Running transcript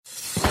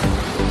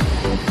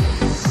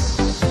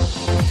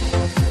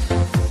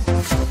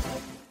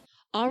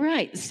All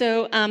right.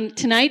 So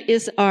tonight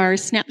is our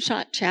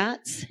snapshot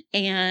chats,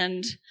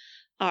 and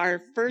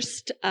our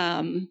first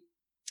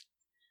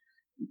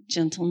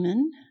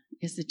gentleman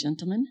is a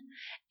gentleman,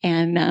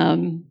 and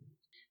and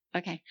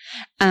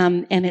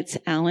it's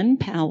Alan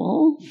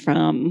Powell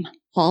from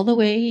all the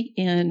way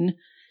in,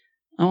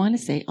 I want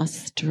to say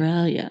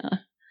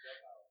Australia,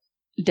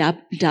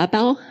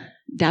 Davao.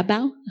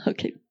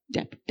 Okay,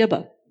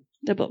 Dubbo.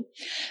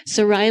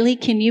 So Riley,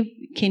 can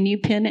you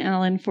pin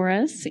Alan for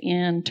us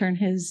and turn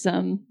his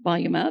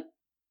volume up?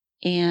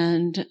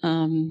 And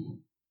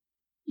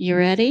you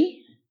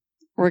ready?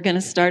 We're going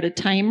to start a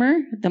timer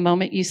the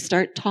moment you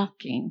start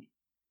talking.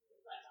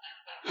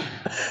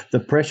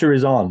 The pressure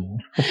is on.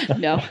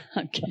 No,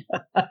 okay.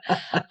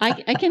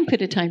 I can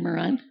put a timer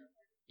on.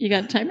 You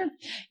got a timer?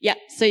 Yeah.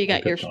 So you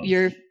got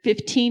your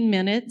 15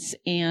 minutes,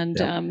 and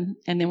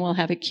then we'll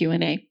have a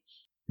Q&A.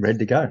 Ready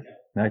to go.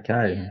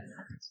 Okay.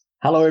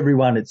 Hello,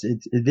 everyone.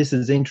 This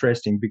is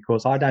interesting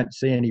because I don't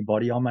see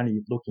anybody. I'm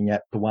only looking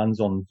at the ones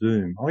on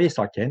Zoom. Oh, yes,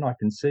 I can. I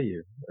can see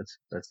you.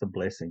 That's a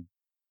blessing.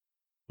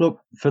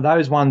 Look, for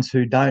those ones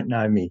who don't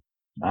know me,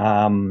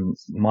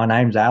 my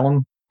name's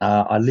Alan.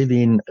 I live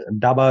in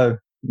Dubbo,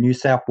 New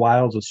South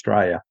Wales,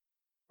 Australia.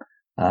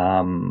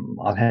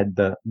 I've had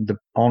the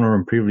honour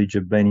and privilege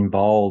of being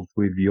involved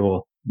with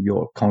your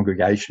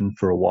congregation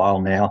for a while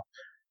now,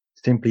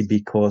 simply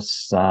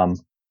because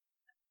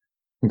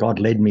God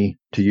led me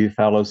to you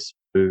fellas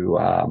through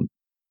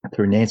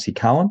Nancy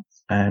Cohen,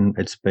 and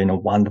it's been a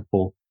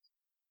wonderful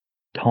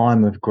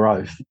time of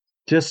growth.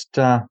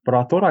 But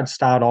I thought I'd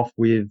start off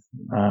with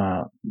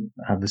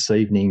this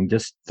evening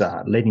just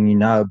letting you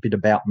know a bit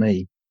about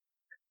me,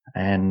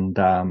 and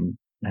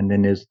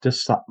then there's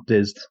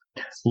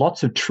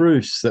lots of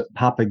truths that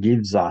Papa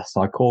gives us.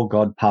 I call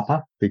God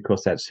Papa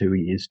because that's who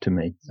He is to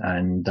me,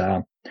 and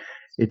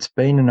it's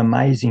been an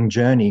amazing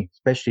journey,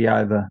 especially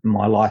over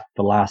my life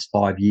the last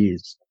 5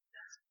 years.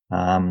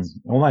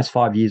 Almost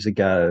 5 years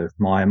ago,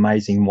 my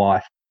amazing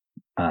wife,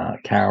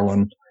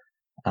 Carolyn,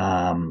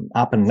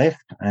 up and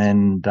left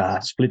and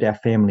split our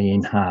family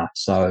in half.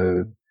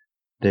 So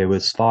there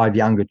was 5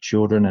 younger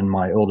children and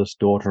my eldest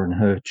daughter and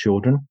her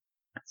children.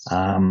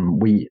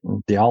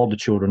 The older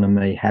children and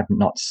me have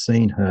not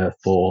seen her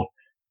or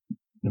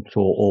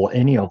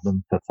any of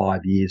them for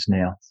 5 years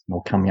now,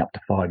 or coming up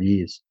to 5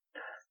 years.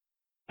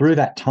 Through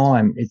that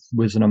time, it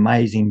was an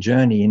amazing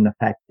journey, and the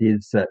fact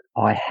is that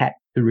I had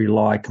to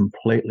rely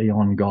completely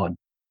on God.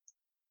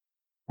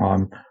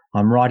 I'm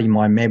writing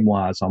my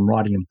memoirs, I'm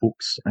writing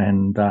books,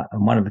 and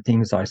one of the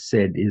things I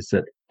said is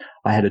that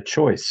I had a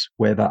choice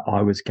whether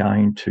I was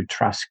going to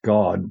trust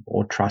God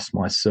or trust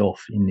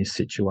myself in this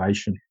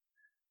situation.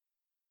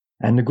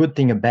 And the good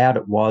thing about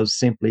it was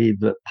simply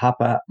that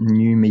Papa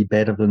knew me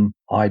better than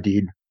I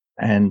did,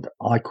 and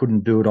I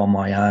couldn't do it on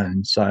my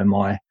own. So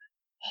my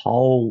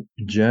whole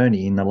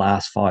journey in the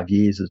last 5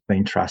 years has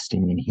been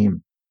trusting in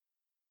Him.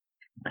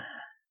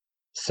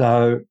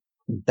 So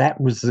that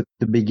was at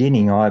the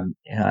beginning.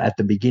 At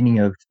the beginning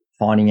of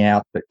finding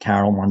out that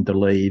Carol wanted to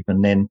leave,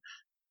 and then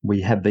we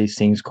have these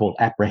things called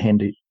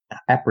apprehended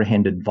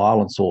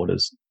violence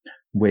orders,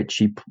 which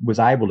she was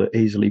able to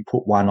easily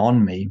put one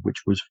on me,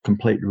 which was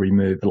completely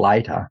removed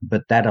later,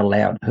 but that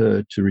allowed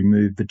her to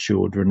remove the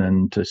children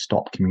and to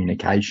stop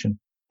communication.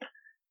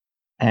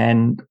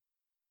 And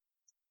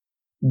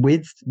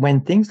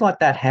when things like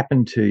that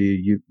happen to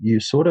you, you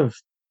sort of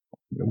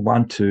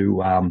want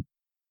to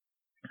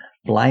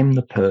blame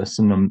the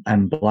person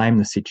and blame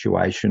the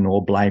situation,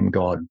 or blame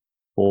God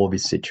for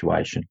this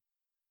situation.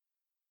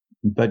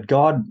 But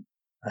God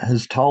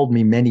has told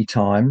me many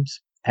times,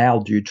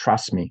 Al, do you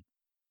trust me?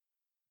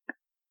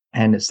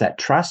 And it's that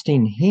trust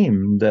in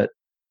Him that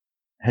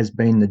has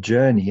been the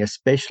journey,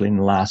 especially in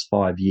the last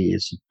 5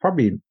 years,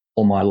 probably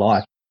all my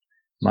life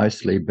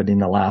mostly, but in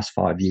the last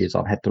 5 years,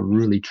 I've had to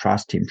really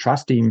trust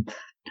Him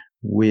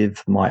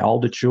with my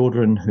older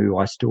children who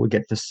I still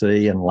get to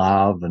see and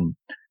love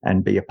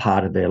and be a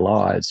part of their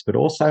lives, but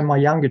also my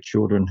younger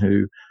children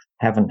who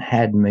haven't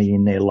had me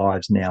in their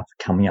lives now for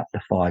coming up to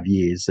 5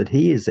 years, that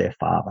He is their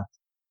Father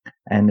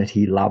and that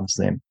He loves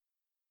them.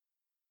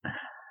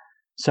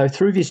 So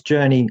through this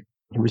journey,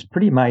 it was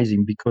pretty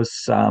amazing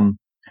because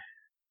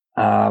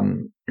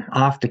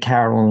after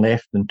Carolyn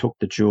left and took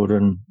the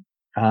children,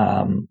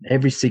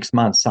 every 6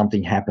 months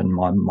something happened.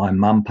 My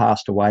mum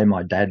passed away,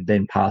 my dad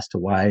then passed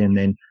away, and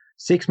then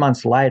 6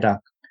 months later,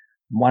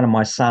 one of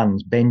my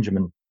sons,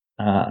 Benjamin,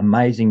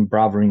 amazing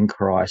brother in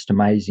Christ,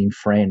 amazing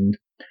friend,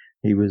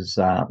 he was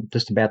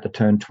just about to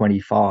turn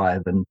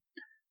 25,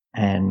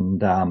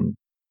 and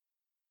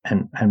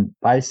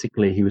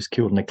basically he was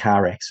killed in a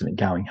car accident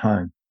going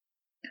home.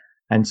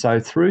 And so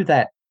through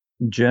that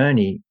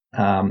journey,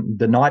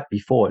 the night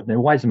before, it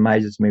always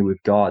amazes me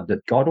with God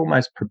that God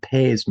almost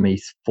prepares me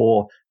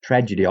for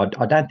tragedy. I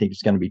don't think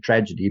it's going to be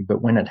tragedy,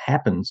 but when it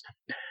happens,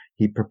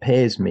 He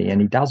prepares me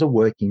and He does a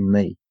work in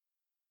me.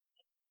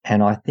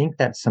 And I think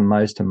that's the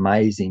most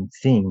amazing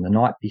thing. The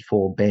night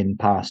before Ben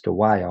passed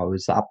away, I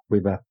was up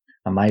with an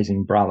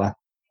amazing brother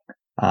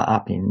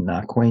up in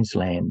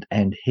Queensland,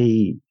 and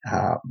we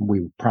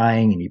were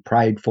praying, and he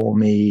prayed for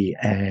me,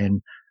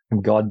 and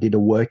God did a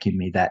work in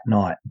me that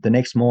night. The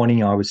next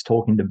morning, I was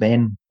talking to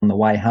Ben on the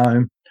way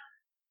home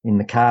in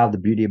the car, the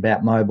beauty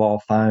about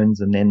mobile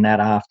phones, and then that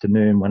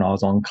afternoon when I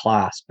was on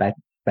class,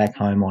 back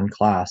home on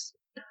class,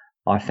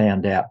 I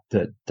found out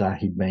that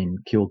he'd been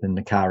killed in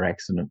the car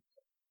accident.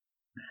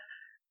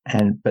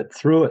 But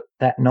through it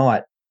that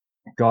night,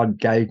 God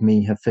gave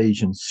me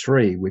Ephesians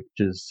 3, which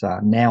is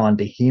now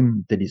unto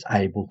him that is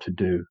able to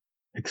do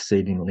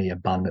exceedingly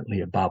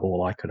abundantly above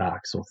all I could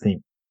ask or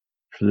think,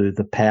 through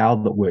the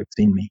power that works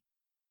in me.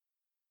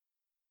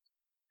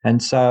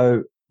 And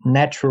so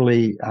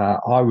naturally,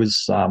 I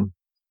was,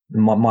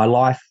 my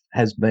life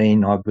has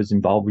been, I was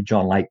involved with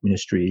John Lake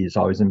Ministries.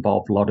 I was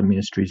involved with a lot of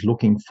ministries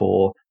looking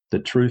for the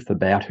truth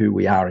about who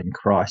we are in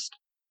Christ.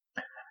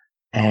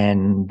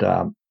 And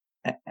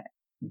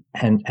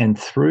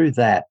through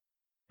that,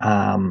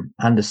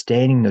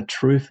 understanding the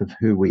truth of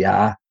who we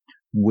are,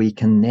 we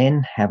can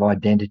then have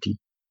identity.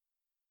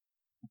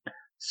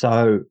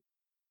 So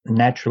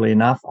naturally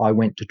enough, I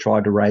went to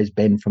try to raise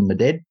Ben from the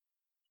dead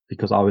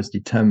because I was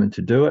determined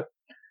to do it.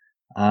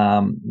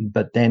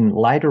 But then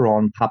later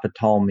on, Papa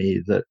told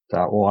me that,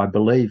 or I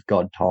believe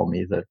God told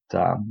me that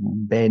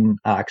Ben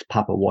asked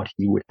Papa what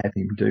he would have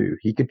him do.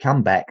 He could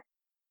come back,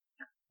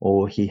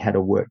 or he had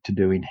a work to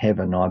do in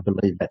heaven. I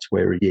believe that's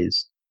where he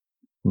is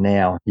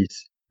now.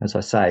 As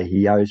I say,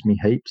 he owes me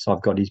heaps.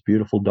 I've got his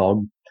beautiful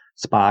dog,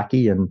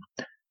 Sparky, and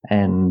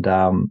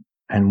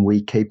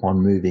we keep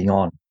on moving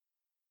on.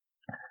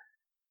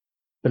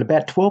 But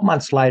about 12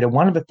 months later,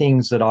 one of the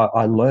things that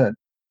I learned,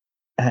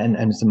 and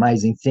it's an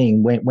amazing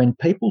thing, when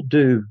people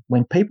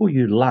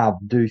you love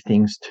do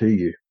things to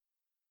you,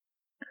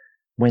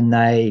 when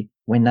they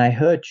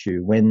hurt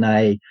you, when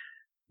they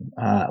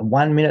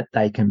 1 minute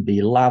they can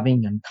be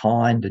loving and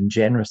kind and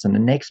generous, and the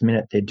next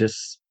minute they're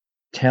just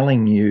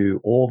telling you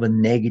all the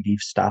negative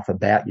stuff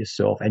about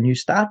yourself, and you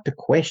start to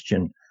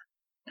question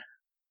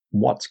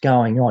what's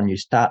going on. You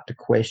start to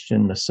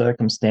question the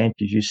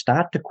circumstances. You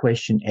start to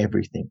question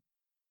everything.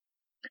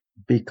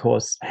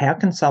 Because how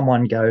can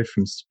someone go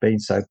from being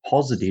so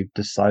positive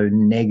to so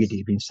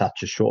negative in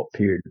such a short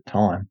period of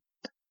time?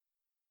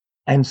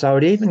 And so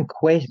it even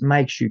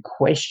makes you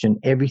question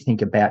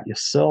everything about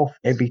yourself,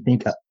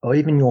 everything, or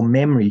even your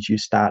memories you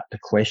start to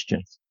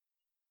question.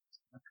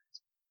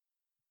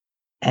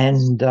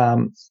 And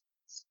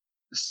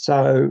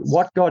so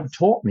what God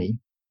taught me,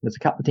 there's a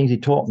couple of things he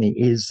taught me,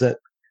 is that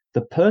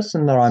the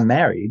person that I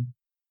married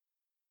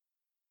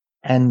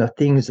and the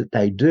things that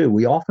they do,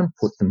 we often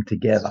put them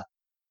together.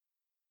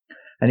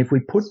 And if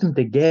we put them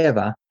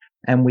together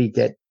and we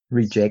get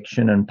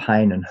rejection and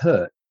pain and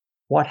hurt,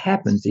 what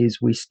happens is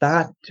we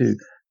start to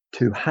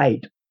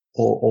hate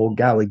or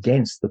go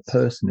against the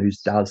person who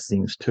does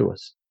things to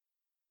us.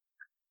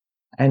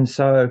 And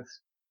so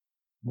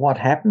what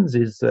happens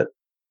is that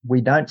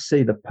we don't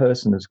see the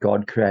person as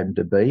God created them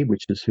to be,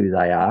 which is who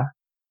they are.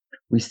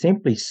 We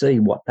simply see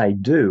what they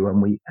do,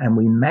 and we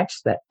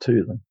match that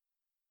to them.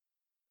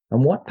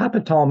 And what Papa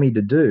told me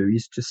to do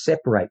is to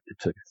separate the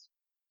two.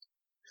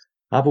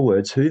 In other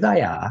words, who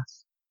they are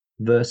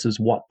versus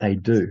what they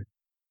do.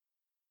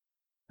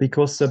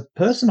 Because the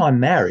person I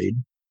married,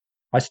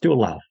 I still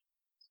love.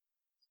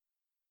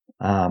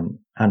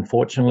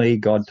 Unfortunately,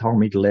 God told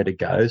me to let it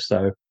go.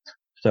 So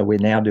we're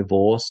now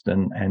divorced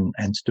and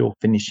still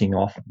finishing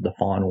off the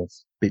final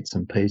bits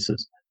and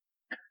pieces.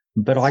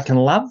 But I can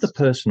love the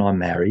person I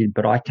married,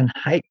 but I can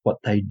hate what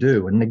they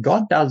do. And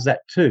God does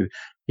that too.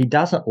 He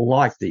doesn't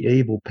like the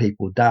evil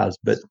people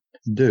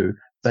do,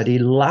 but he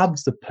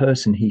loves the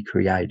person he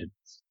created.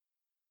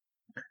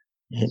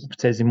 It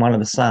says in one of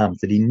the Psalms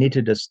that he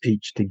knitted us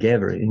each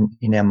together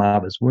in our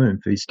mother's womb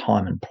for his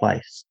time and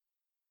place.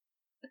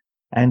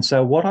 And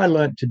so what I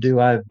learned to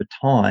do over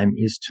time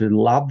is to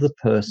love the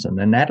person,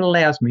 and that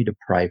allows me to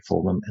pray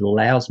for them. It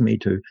allows me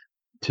to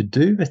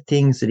do the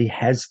things that he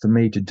has for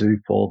me to do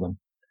for them.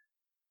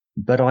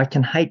 But I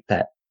can hate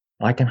that.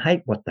 I can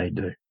hate what they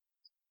do.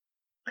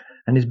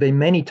 And there's been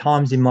many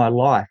times in my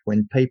life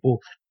when people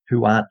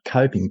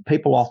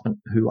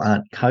often who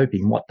aren't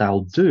coping, what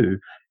they'll do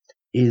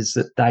is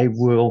that they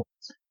will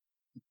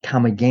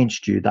come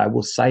against you. They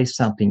will say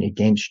something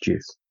against you.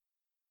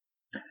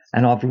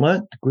 And I've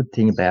learnt, the good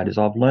thing about it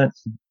is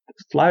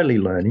slowly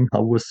learning, I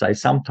will say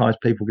sometimes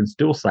people can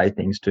still say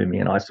things to me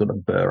and I sort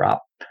of burr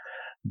up.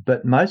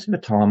 But most of the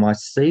time I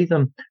see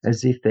them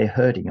as if they're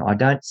hurting. I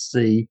don't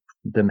see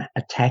them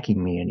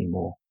attacking me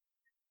anymore.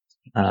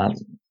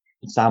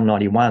 Psalm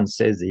 91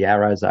 says the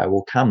arrows, they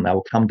will come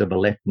to the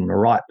left and the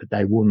right, but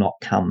they will not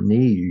come near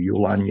you.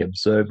 You'll only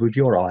observe with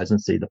your eyes and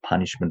see the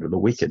punishment of the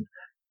wicked.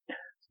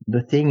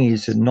 The thing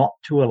is not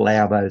to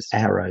allow those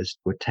arrows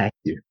to attack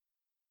you.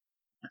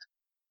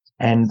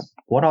 And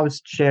what I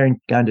was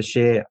going to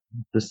share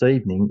this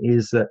evening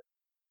is that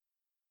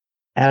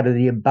out of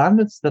the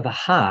abundance of the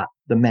heart,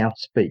 the mouth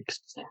speaks.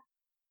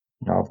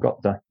 Now, I've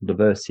got the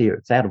verse here.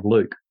 It's out of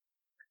Luke.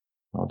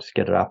 I'll just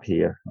get it up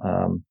here.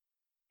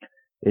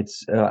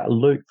 It's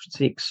Luke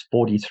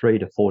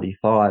 6:43 to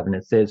 45, and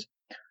it says,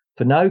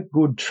 For no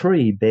good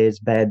tree bears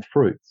bad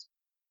fruit,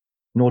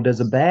 nor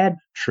does a bad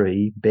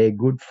tree bear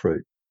good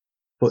fruit.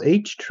 For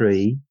each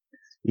tree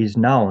is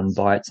known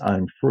by its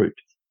own fruit.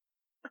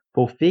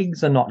 For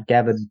figs are not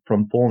gathered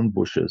from thorn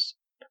bushes,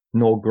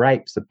 nor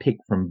grapes are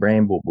picked from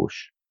bramble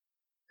bush.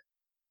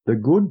 The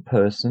good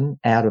person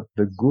out of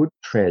the good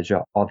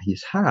treasure of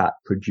his heart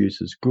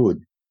produces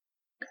good,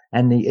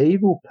 and the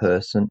evil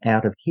person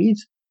out of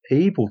his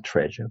evil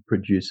treasure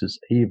produces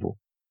evil.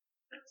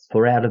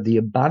 For out of the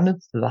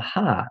abundance of the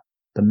heart,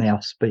 the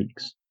mouth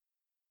speaks.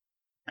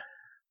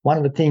 One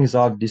of the things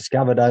I've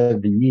discovered over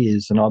the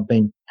years, and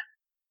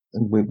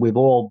we've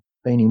all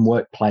been in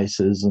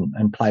workplaces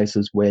and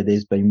places where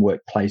there's been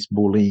workplace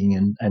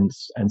bullying and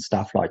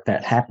stuff like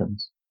that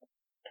happens.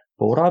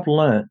 But what I've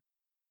learned,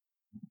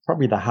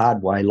 probably the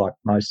hard way, like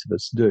most of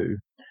us do,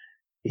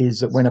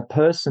 is that when a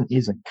person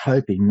isn't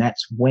coping,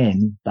 that's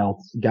when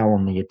they'll go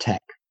on the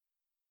attack.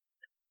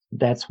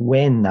 That's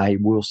when they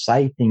will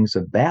say things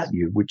about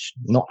you which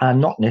are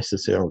not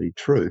necessarily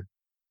true.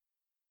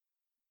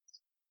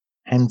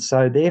 And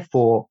so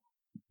therefore,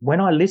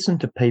 when I listen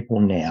to people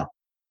now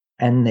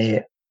and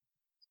they're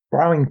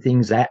throwing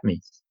things at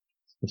me,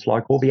 it's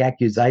like all the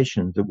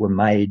accusations that were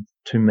made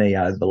to me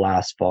over the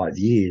last 5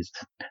 years.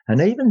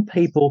 And even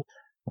people,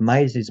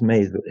 amazes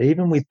me that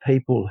even with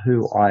people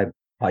who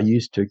I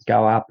used to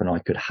go up and I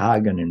could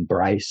hug and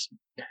embrace,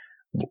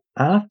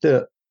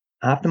 after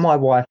my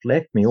wife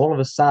left me, all of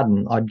a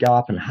sudden I'd go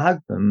up and hug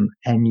them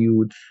and you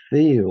would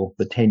feel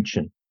the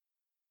tension.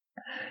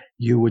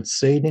 You would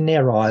see it in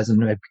their eyes,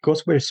 and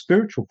because we're a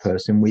spiritual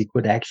person, we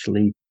could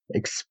actually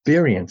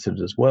experience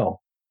it as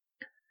well.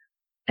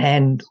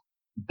 And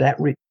that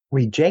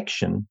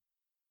rejection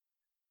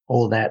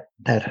or that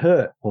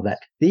hurt or that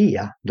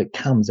fear that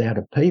comes out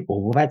of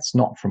people, well, that's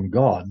not from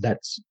God.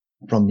 That's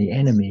from the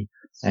enemy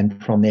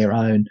and from their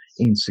own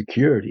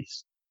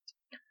insecurities.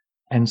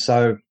 And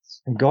so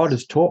God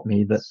has taught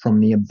me that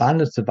from the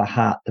abundance of the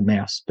heart, the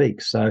mouth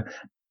speaks. So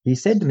he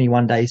said to me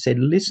one day, he said,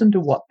 listen to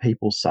what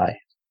people say.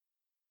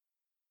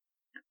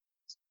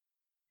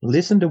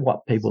 Listen to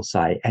what people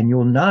say, and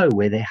you'll know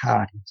where their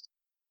heart is.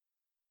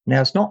 Now,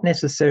 it's not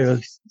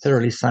necessarily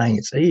saying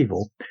it's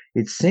evil.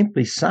 It's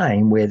simply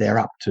saying where they're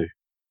up to.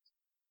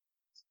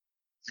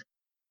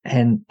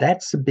 And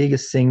that's the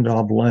biggest thing that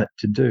I've learnt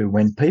to do.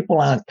 When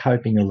people aren't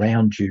coping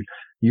around you,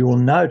 you will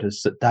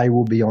notice that they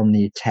will be on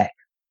the attack.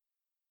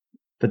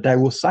 That they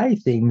will say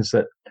things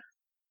that,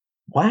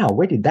 wow,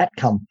 where did that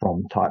come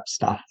from type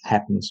stuff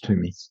happens to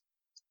me.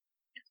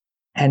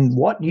 And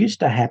what used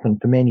to happen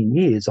for many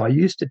years, I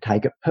used to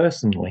take it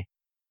personally.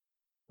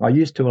 I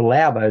used to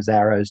allow those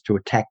arrows to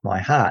attack my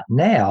heart.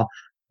 Now,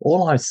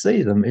 all I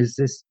see them is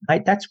this,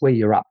 mate, that's where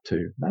you're up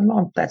to.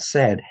 That's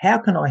sad. How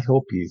can I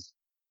help you?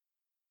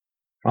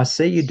 I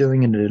see you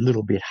doing it a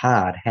little bit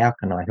hard. How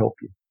can I help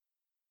you?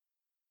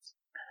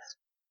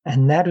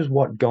 And that is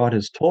what God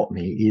has taught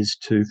me, is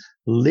to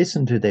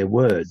listen to their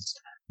words.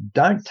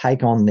 Don't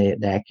take on their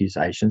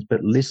accusations,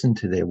 but listen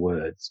to their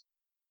words.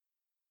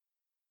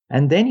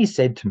 And then he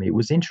said to me, it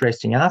was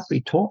interesting, after he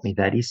taught me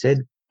that, he said,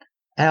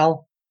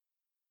 Al,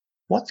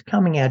 what's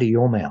coming out of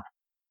your mouth?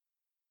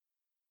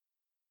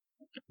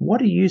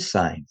 What are you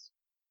saying?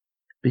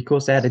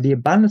 Because out of the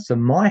abundance of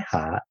my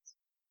heart,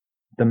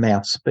 the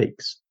mouth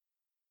speaks.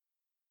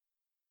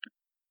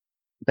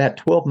 About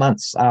 12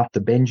 months after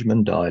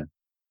Benjamin died,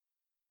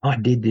 I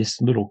did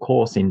this little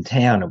course in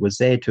town. It was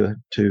there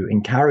to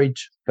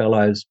encourage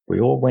fellows.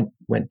 We all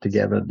went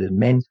together.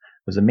 It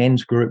was a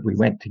men's group. We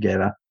went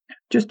together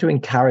just to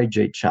encourage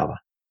each other.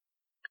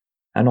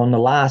 And on the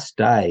last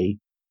day,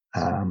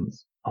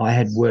 I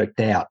had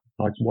worked out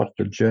like what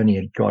the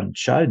journey God had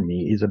showed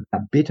me is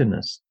about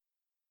bitterness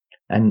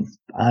and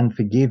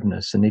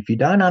unforgiveness. And if you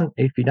don't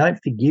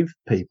forgive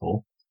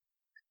people,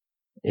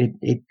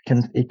 it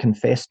can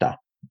fester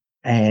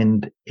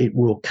and it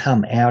will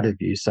come out of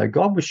you. So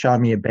God was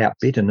showing me about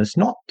bitterness,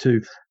 not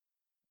to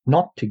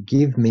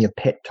give me a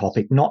pet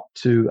topic, not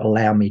to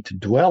allow me to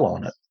dwell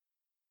on it,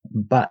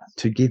 but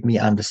to give me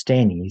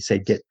understanding. He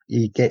said,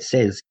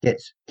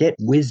 get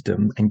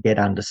wisdom and get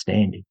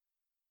understanding.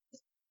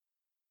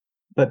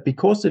 But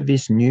because of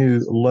this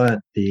new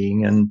learnt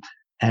thing and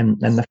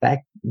the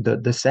fact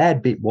that the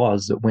sad bit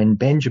was that when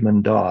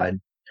Benjamin died,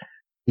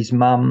 his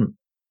mum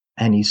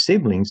and his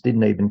siblings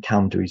didn't even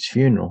come to his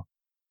funeral.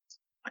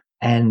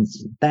 And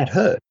that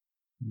hurt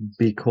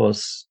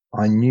because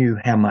I knew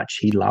how much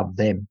he loved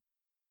them.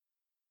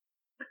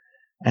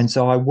 And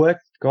so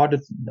God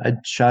had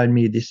shown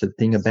me this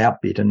thing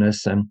about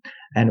bitterness, and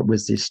it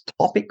was this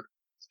topic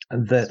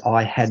that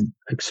I had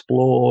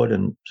explored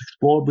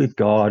with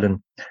God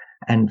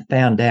and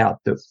found out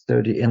that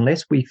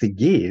unless we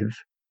forgive,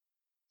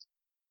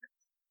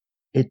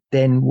 it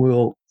then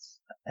will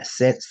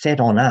set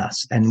on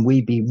us and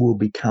will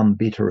become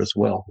bitter as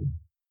well.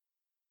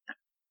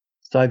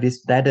 So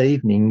that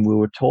evening we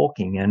were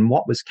talking, and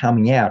what was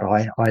coming out,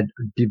 I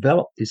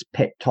developed this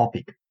pet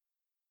topic.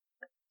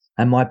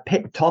 And my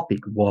pet topic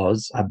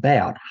was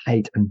about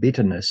hate and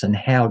bitterness and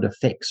how it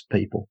affects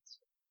people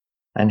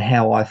and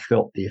how I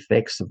felt the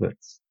effects of it.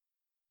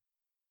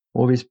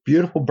 Well, this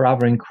beautiful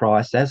brother in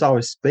Christ, as I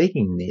was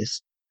speaking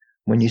this,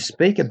 when you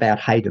speak about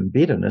hate and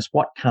bitterness,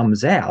 what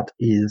comes out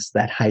is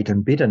that hate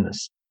and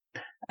bitterness.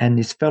 And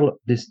this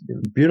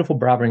beautiful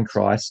brother in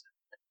Christ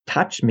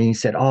touched me. He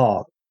said,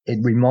 oh, it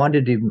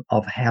reminded him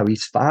of how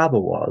his father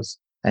was.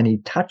 And he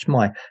touched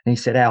and he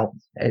said, Al,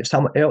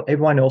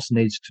 everyone else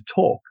needs to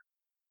talk.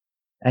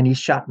 And he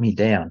shut me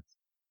down.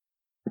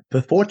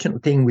 The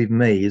fortunate thing with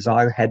me is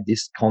I had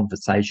this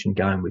conversation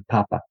going with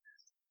Papa.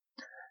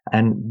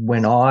 And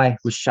when I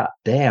was shut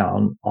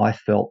down, I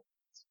felt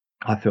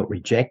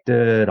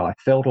rejected. I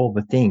felt all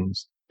the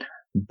things.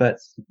 But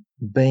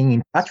being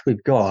in touch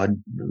with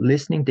God,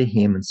 listening to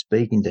him and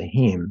speaking to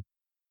him,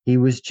 he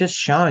was just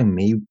showing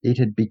me it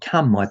had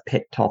become my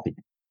pet topic.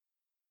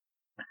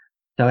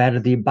 So out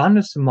of the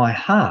abundance of my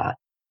heart,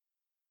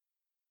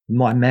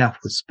 my mouth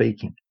was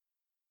speaking.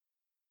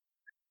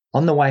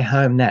 On the way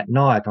home that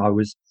night, I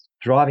was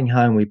driving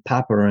home with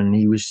Papa, and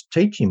he was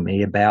teaching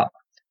me about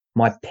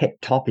my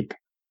pet topic.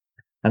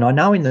 And I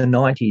know in the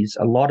 90s,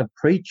 I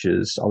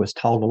was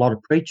told a lot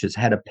of preachers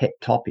had a pet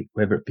topic,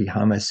 whether it be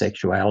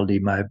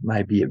homosexuality,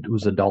 maybe it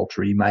was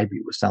adultery, maybe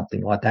it was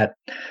something like that.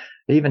 I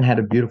even had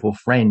a beautiful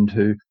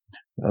friend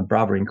a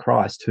brother in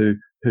Christ,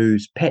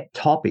 whose pet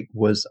topic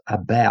was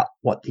about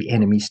what the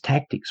enemy's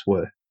tactics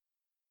were.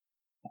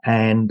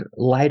 And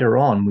later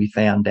on, we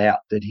found out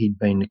that he'd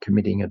been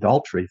committing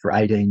adultery for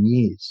 18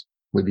 years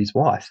with his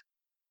wife.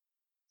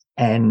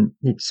 And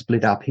it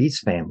split up his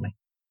family.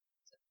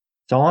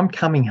 So I'm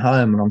coming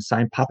home and I'm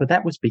saying, Papa,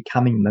 that was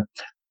becoming the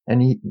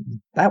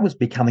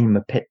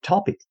pet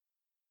topic.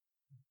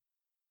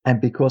 And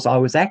because I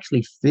was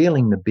actually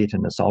feeling the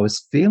bitterness, I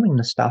was feeling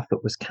the stuff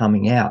that was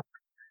coming out.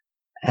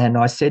 And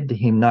I said to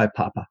him, no,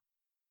 Papa,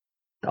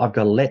 I've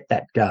got to let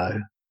that go.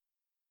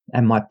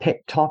 And my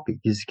pet topic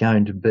is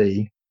going to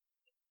be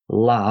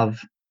love,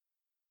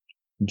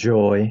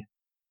 joy,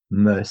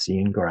 mercy,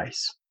 and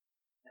grace.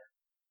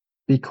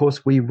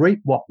 Because we reap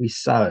what we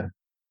sow.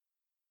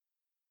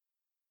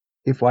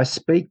 If I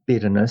speak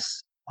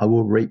bitterness, I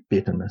will reap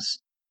bitterness.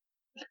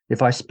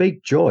 If I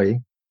speak joy,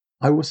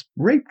 I will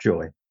reap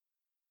joy.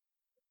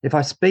 If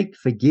I speak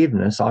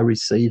forgiveness, I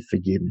receive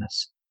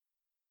forgiveness.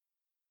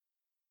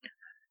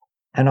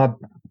 And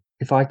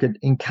if I could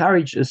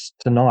encourage us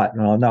tonight,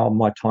 and I know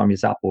my time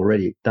is up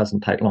already, it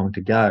doesn't take long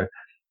to go,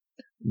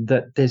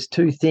 that there's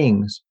two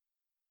things,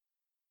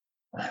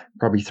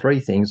 probably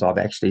three things I've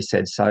actually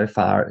said so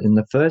far. And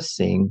the first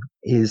thing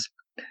is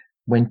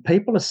when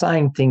people are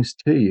saying things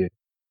to you,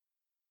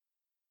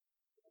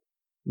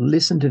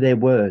 listen to their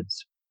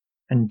words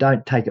and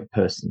don't take it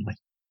personally.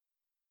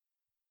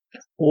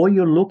 All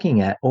you're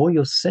looking at, all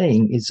you're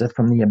seeing is that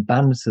from the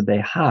abundance of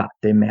their heart,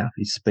 their mouth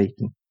is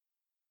speaking.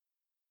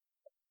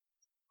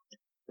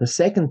 The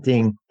second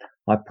thing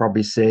I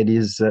probably said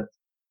is that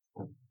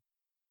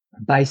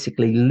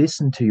basically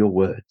listen to your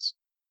words.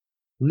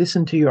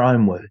 Listen to your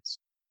own words.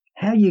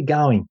 How are you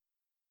going?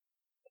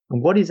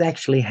 What is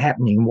actually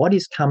happening? What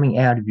is coming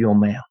out of your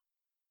mouth?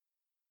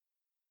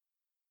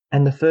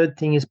 And the third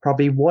thing is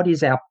probably, what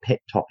is our pet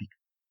topic?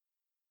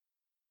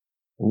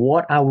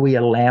 What are we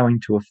allowing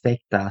to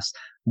affect us?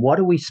 What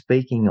are we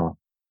speaking on?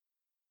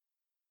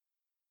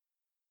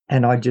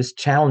 And I just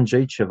challenge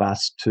each of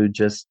us to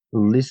just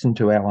listen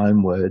to our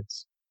own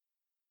words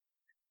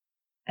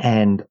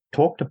and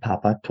talk to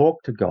Papa,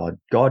 talk to God.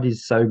 God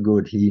is so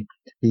good.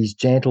 He's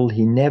gentle.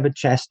 He never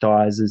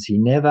chastises.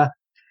 All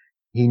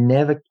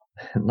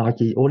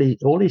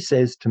he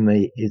says to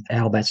me is,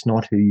 Al, that's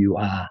not who you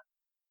are.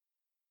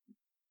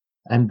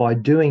 And by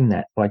doing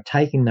that, by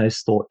taking those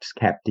thoughts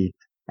captive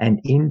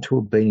and into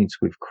obedience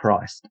with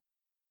Christ,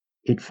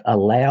 it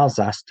allows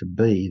us to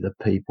be the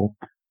people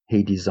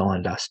he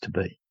designed us to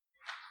be.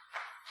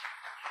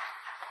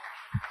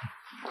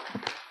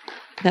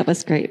 That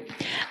was great.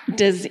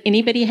 Does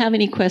anybody have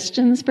any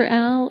questions for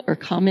Al or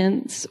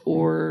comments,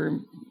 or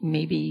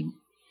maybe,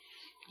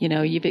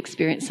 you've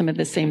experienced some of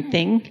the same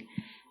thing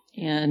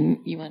and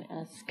you want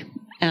to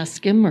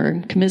ask him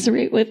or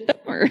commiserate with him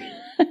or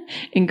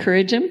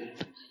encourage him?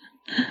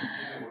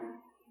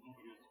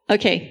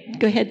 Okay,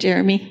 go ahead,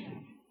 Jeremy.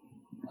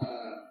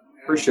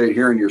 Appreciate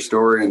hearing your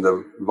story and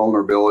the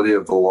vulnerability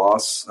of the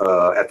loss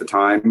at the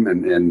time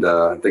and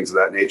things of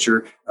that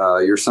nature.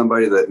 You're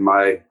somebody that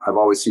I've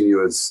always seen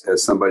you as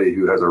somebody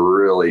who has a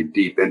really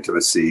deep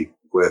intimacy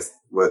with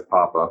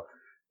Papa,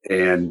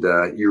 and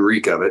you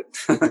reek of it.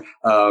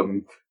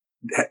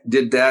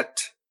 Did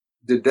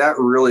that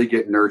really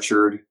get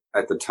nurtured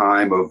at the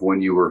time of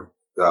when you were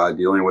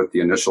dealing with the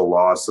initial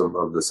loss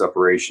of the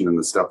separation and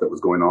the stuff that was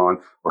going on,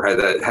 or had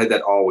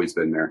that always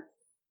been there?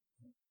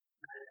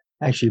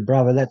 Actually,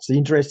 brother, that's the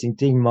interesting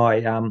thing. My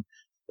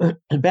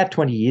about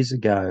 20 years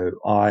ago,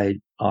 I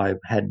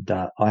had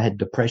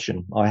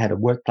depression. I had a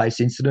workplace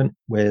incident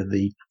where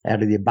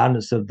out of the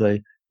abundance of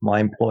my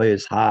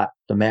employer's heart,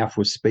 the mouth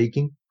was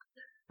speaking,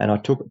 and I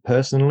took it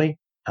personally.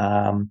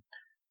 And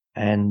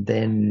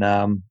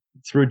then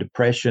through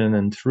depression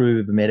and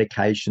through the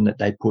medication that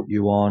they put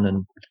you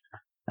on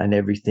and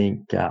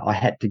everything, I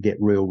had to get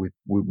real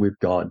with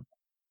God.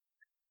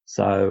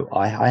 So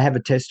I have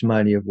a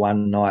testimony of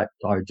one night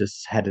I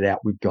just had it out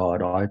with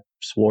God. I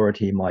swore at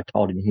him. I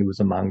told him he was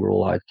a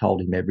mongrel. I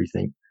told him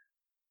everything.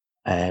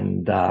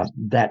 And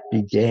that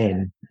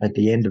began at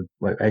the end of,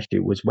 well, actually,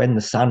 it was when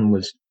the sun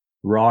was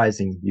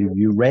rising.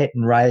 You rant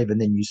and rave,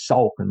 and then you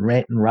sulk and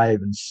rant and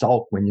rave and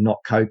sulk when you're not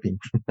coping.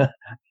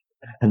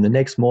 And the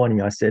next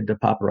morning I said to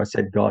Papa, I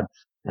said, God,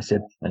 I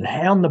said, and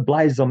how in the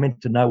blaze am I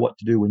meant to know what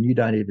to do when you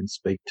don't even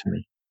speak to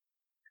me?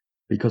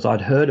 Because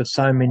I'd heard of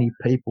so many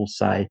people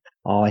say,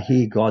 oh, I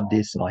hear God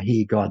this and I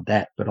hear God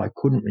that, but I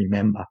couldn't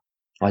remember.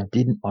 I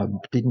didn't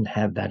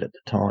have that at the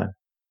time.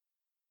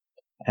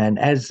 And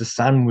as the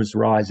sun was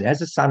rising, as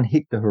the sun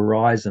hit the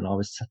horizon, I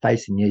was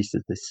facing east.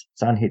 As the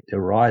sun hit the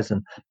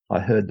horizon, I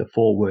heard the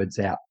 4 words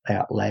out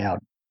loud.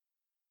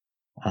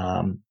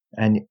 And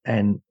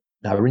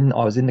they were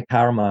I was in the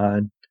car on my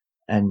own,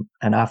 and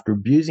after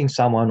abusing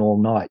someone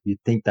all night, you'd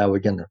think they were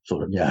going to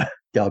sort of,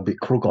 go a bit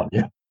crook on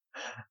you.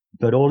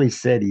 But all he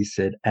said,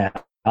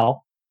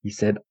 Al, he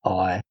said,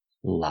 I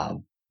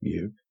love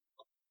you.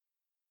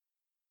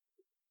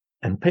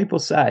 And people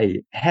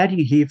say, how do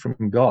you hear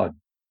from God?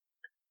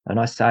 And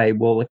I say,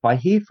 well, if I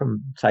hear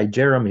from, say,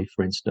 Jeremy,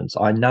 for instance,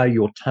 I know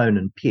your tone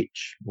and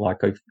pitch. Like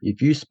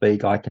if you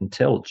speak, I can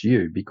tell it's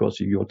you because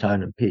of your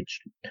tone and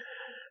pitch.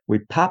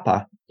 With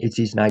Papa, it's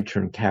his nature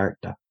and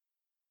character.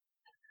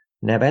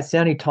 Now, that's the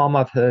only time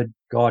I've heard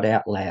God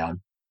out loud.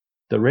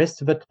 The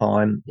rest of the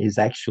time is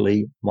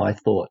actually my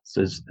thoughts.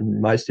 As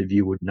most of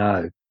you would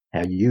know,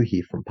 how you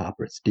hear from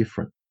Papa, it's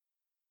different.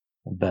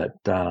 But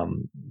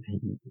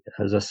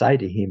as I say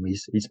to him,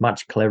 he's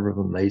much cleverer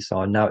than me, so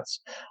I know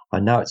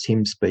it's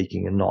him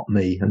speaking and not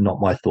me and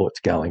not my thoughts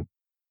going.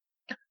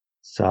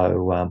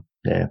 So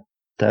so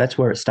that's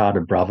where it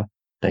started, brother.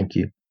 Thank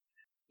you.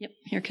 Yep.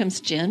 Here comes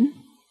Jen.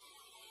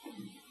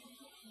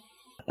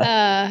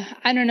 I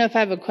don't know if I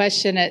have a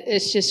question.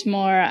 It's just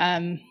more.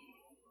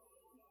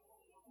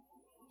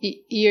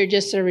 You're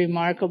just a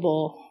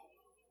remarkable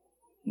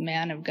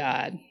man of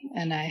God,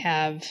 and I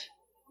have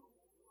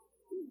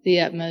the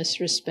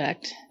utmost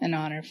respect and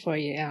honor for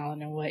you,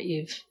 Alan, and what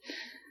you've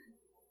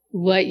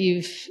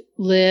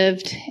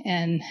lived,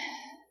 and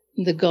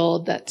the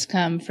gold that's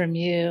come from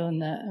you,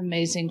 and the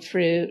amazing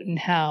fruit, and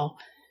how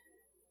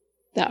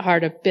that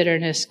heart of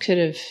bitterness could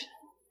have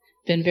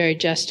been very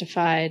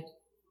justified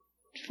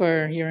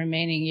for your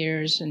remaining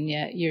years, and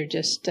yet you're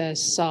just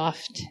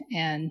soft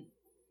and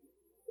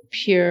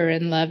pure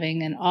and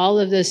loving, and all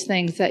of those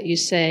things that you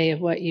say of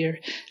what you're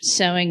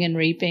sowing and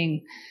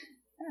reaping.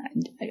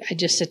 I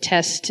just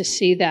attest to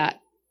see that,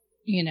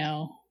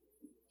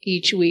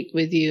 each week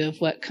with you,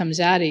 of what comes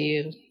out of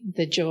you,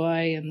 the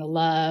joy and the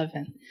love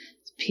and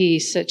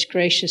peace, such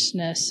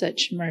graciousness,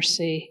 such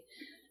mercy.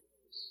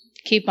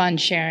 Keep on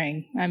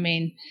sharing. I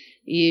mean,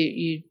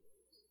 you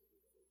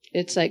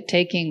it's like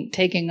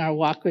taking our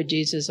walk with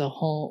Jesus a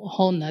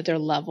whole nother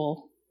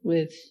level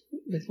with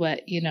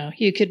what,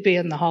 you could be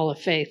in the Hall of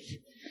Faith.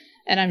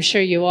 And I'm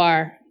sure you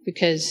are,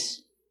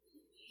 because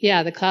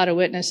the cloud of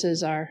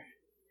witnesses are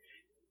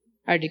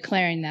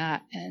declaring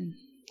that, and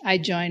I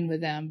join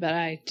with them, but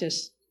I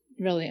just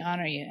really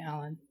honor you,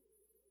 Alan.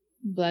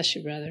 Bless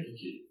you, brother.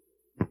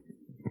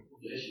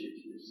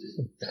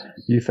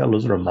 You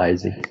fellows are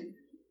amazing.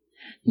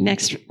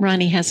 Next,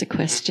 Ronnie has a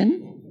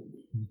question.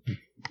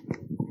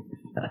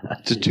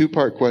 It's a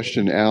 2-part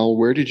question, Al.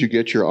 Where did you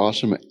get your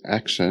awesome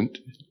accent?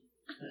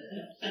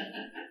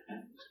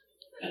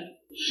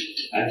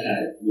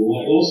 Okay,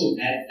 well, my awesome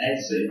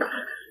accent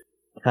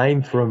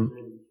Came from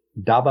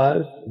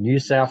Dubbo, New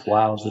South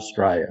Wales,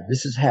 Australia.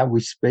 This is how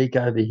we speak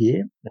over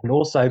here, and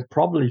also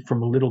probably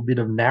from a little bit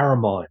of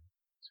Narromine,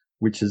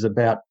 which is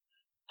about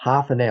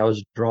half an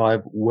hour's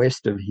drive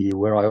west of here,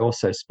 where I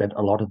also spent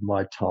a lot of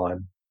my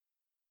time.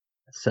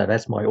 So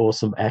that's my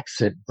awesome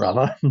accent,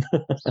 brother.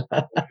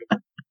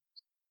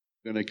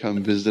 Going to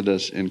come visit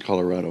us in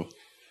Colorado.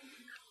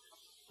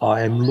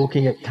 I am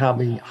looking at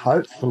coming,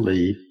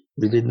 hopefully,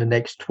 within the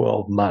next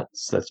 12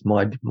 months. That's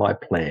my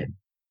plan.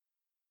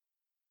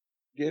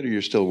 Or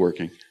you're still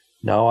working?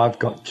 No, I've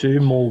got 2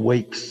 more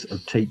weeks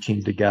of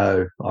teaching to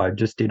go. I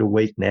just did a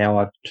week now.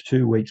 I've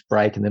 2 weeks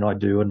break, and then I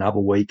do another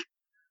week.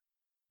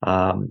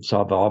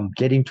 So I'm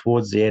getting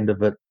towards the end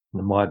of it.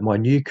 My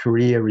new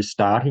career is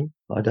starting.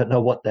 I don't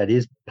know what that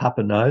is.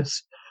 Papa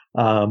knows.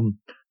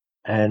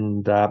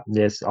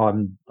 Yes,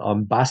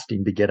 I'm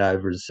busting to get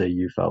over to see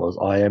you fellas.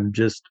 I am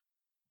just,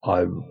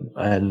 I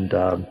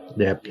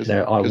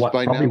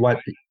probably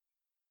won't be.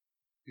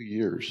 2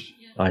 years.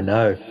 I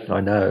know,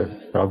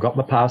 but I've got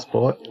my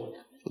passport.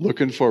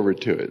 Looking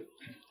forward to it.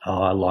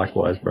 Oh,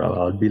 likewise,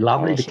 brother. It'd be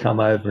lovely to come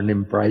over and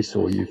embrace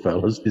all you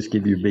fellas. Just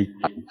give you a big.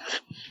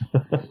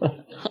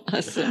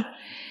 Awesome.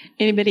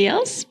 Anybody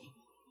else?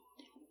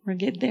 We're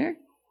good there?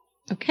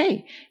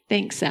 Okay.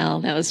 Thanks,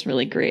 Al. That was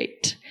really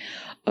great.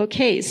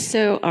 Okay,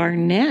 so our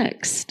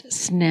next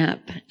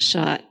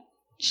snapshot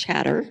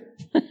chatter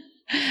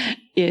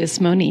is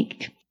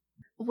Monique.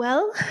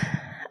 Well,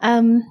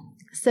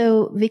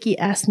 so Vicky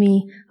asked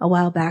me a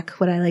while back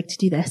would I like to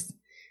do this,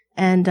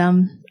 and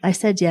I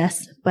said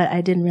yes, but I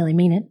didn't really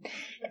mean it.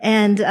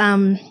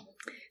 And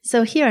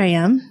So here I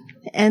am.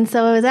 And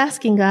so I was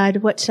asking God,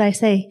 what should I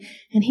say?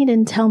 And he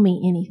didn't tell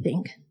me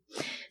anything.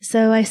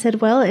 So I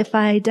said, well, if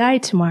I die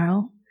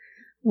tomorrow,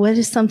 what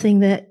is something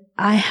that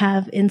I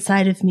have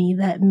inside of me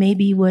that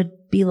maybe would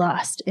be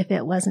lost if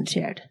it wasn't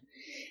shared?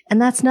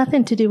 And that's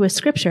nothing to do with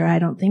scripture, I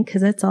don't think,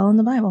 because it's all in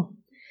the Bible.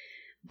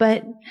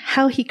 But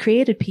how he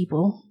created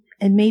people,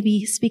 and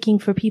maybe speaking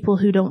for people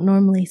who don't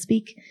normally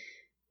speak,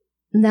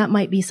 that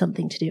might be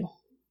something to do.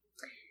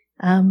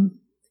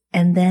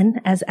 And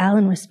then, as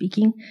Alan was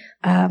speaking,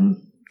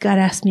 God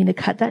asked me to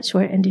cut that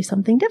short and do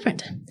something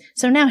different.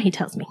 So now he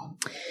tells me.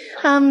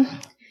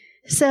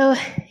 So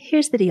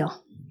here's the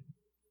deal.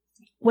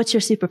 What's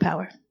your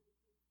superpower?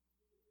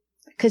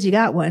 Because you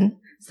got one.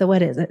 So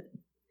what is it?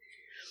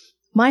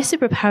 My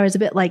superpower is a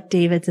bit like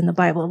David's in the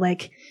Bible.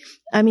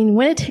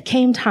 When it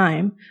came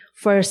time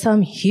for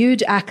some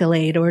huge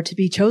accolade or to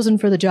be chosen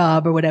for the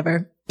job or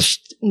whatever,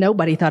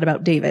 nobody thought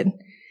about David.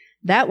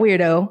 That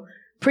weirdo,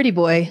 pretty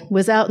boy,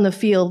 was out in the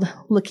field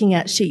looking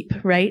at sheep,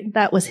 right?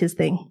 That was his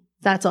thing.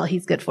 That's all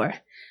he's good for.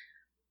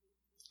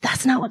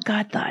 That's not what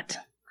God thought.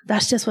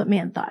 That's just what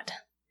man thought.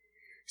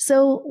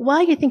 So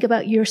while you think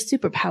about your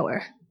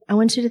superpower, I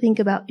want you to think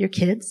about your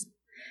kids.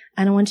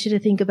 And I want you to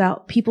think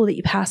about people that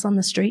you pass on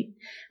the street.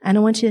 And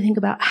I want you to think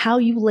about how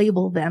you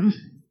label them,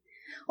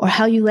 or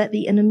how you let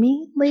the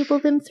enemy label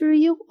them through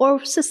you,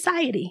 or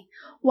society.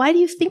 Why do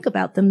you think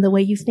about them the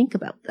way you think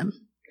about them?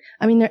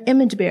 They're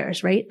image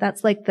bearers, right?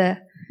 That's like the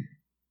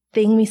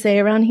thing we say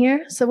around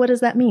here. So what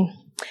does that mean?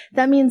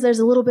 That means there's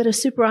a little bit of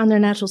super on their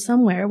natural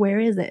somewhere. Where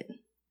is it?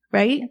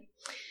 Right?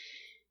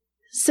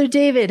 So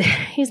David,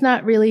 he's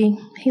not really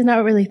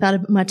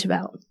thought much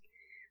about.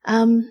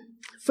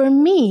 For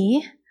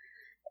me,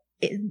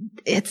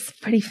 it's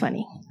pretty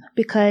funny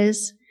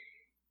because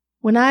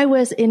when I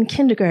was in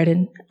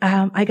kindergarten,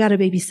 I got a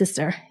baby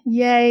sister.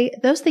 Yay.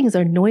 Those things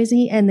are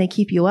noisy and they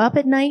keep you up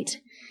at night.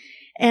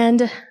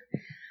 And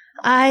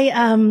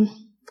I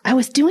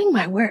was doing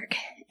my work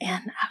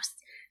and I was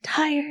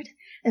tired,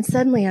 and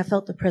suddenly I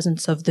felt the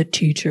presence of the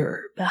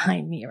teacher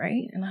behind me,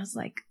 right? And I was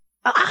like,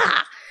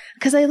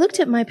 because I looked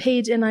at my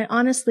page and I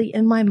honestly,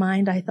 in my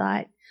mind, I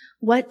thought,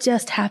 what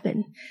just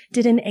happened?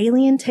 Did an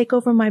alien take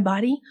over my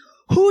body?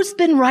 Who's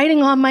been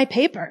writing on my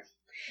paper?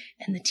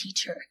 And the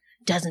teacher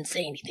doesn't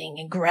say anything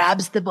and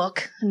grabs the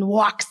book and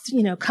walks,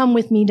 come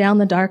with me down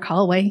the dark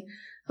hallway.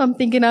 I'm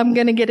thinking I'm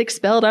going to get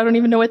expelled. I don't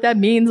even know what that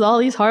means, all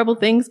these horrible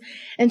things.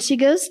 And she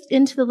goes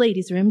into the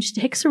ladies' room. She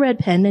takes a red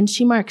pen and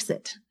she marks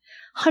it.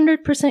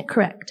 100%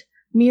 correct.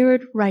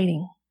 Mirrored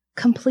writing.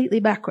 Completely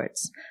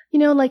backwards.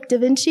 Like Da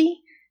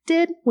Vinci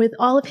did with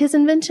all of his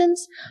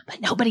inventions.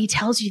 But nobody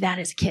tells you that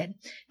as a kid.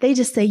 They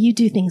just say you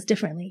do things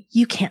differently.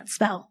 You can't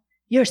spell.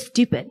 You're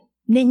stupid.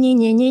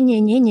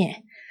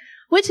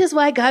 Which is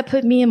why God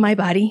put me in my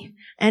body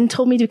and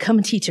told me to become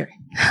a teacher.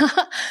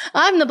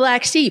 I'm the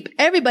black sheep.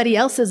 Everybody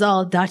else is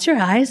all dot your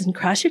I's and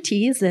cross your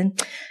T's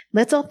and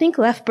let's all think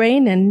left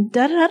brain and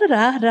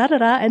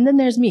da-da-da-da-da-da-da-da. And then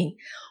there's me.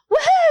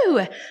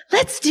 Woohoo!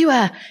 Let's do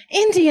a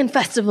Indian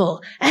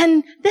festival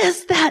and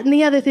this, that, and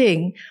the other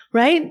thing,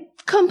 right?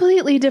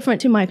 Completely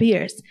different to my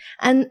peers.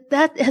 And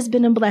that has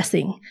been a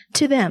blessing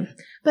to them,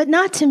 but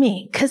not to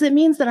me, because it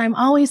means that I'm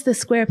always the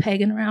square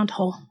peg in a round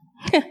hole.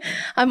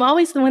 I'm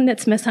always the one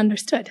that's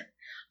misunderstood.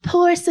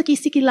 Poor suki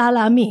siki la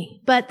la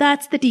me, but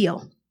that's the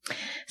deal.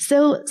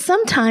 So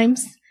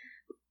sometimes,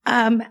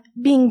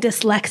 being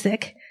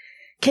dyslexic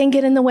can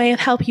get in the way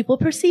of how people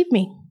perceive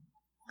me.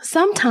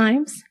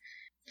 Sometimes,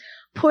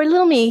 poor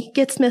little me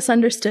gets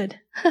misunderstood.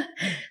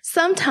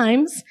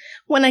 Sometimes,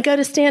 when I go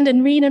to stand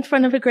and read in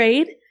front of a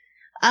grade,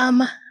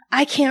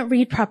 I can't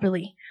read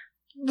properly.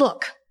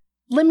 Look,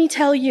 let me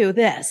tell you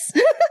this.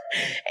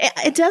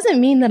 It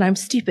doesn't mean that I'm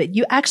stupid.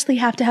 You actually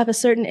have to have a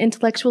certain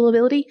intellectual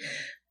ability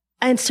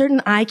and certain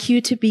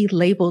IQ to be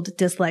labeled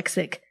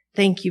dyslexic.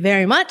 Thank you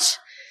very much.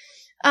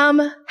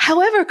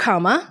 However,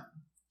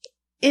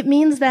 it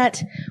means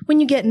that when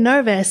you get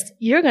nervous,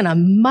 you're going to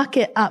muck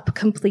it up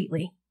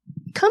completely.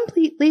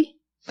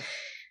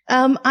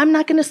 I'm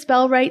not going to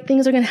spell right.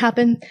 Things are going to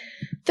happen.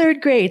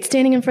 3rd grade,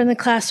 standing in front of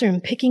the classroom,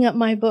 picking up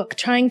my book,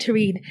 trying to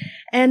read.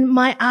 And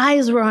my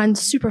eyes were on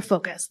super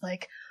focus,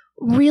 like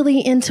really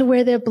into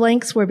where the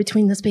blanks were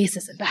between the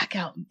spaces and back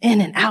out,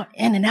 in and out,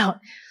 in and out.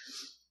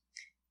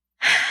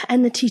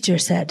 And the teacher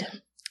said,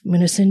 I'm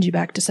going to send you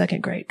back to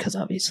 2nd grade because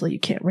obviously you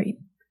can't read.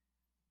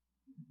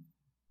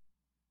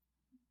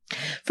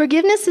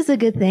 Forgiveness is a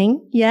good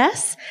thing,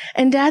 yes.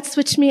 And Dad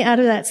switched me out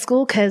of that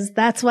school because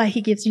that's why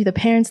he gives you the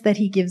parents that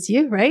he gives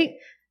you, right?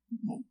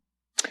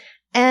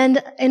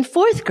 And in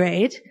 4th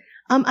grade,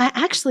 I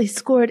actually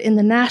scored in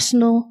the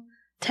national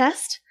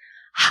test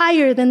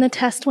higher than the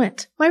test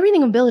went. My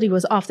reading ability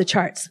was off the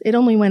charts. It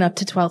only went up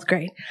to 12th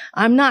grade.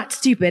 I'm not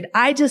stupid.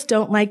 I just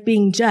don't like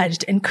being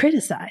judged and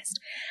criticized.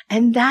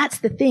 And that's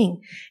the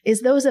thing,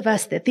 is those of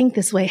us that think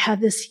this way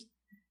have this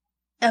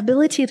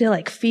ability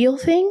to feel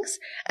things.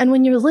 And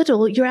when you're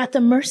little, you're at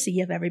the mercy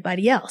of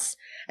everybody else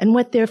and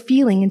what they're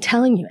feeling and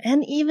telling you.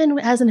 And even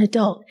as an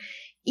adult,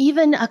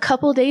 even a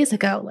couple days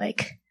ago,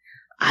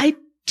 I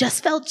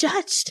just felt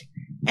judged.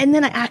 And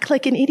then I act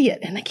like an idiot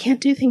and I can't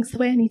do things the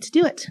way I need to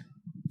do it.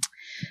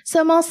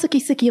 So I'm all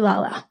suki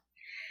lala.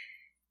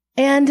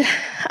 And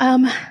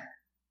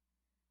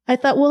I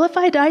thought, well, if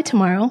I die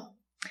tomorrow,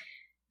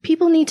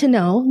 people need to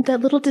know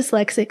that little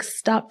dyslexics,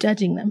 stop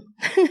judging them.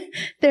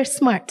 They're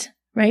smart,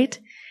 right?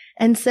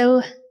 And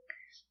so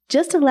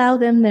just allow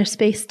them their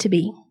space to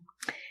be.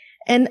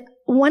 And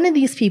one of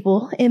these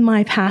people in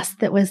my past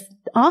that was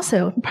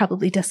also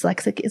probably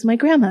dyslexic is my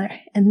grandmother.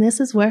 And this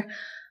is where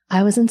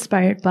I was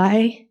inspired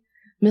by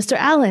Mr.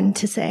 Allen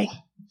to say.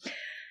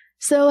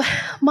 So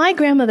my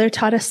grandmother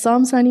taught us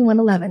Psalms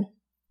 91:11.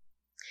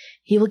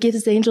 He will give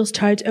his angels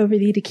charge over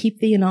thee to keep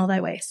thee in all thy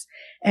ways.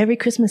 Every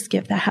Christmas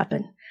gift that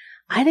happened.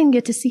 I didn't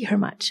get to see her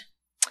much.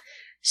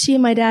 She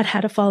and my dad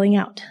had a falling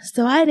out,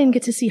 so I didn't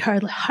get to see her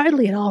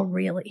hardly at all,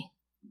 really.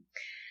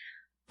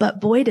 But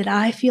boy, did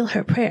I feel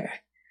her prayer.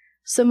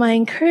 So my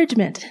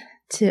encouragement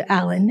to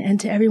Alan and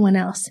to everyone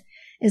else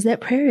is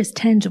that prayer is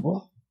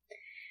tangible.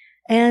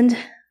 And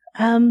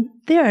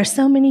there are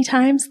so many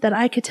times that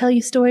I could tell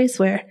you stories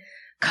where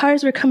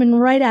cars were coming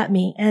right at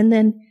me, and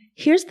then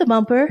here's the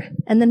bumper,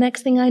 and the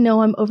next thing I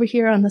know, I'm over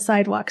here on the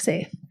sidewalk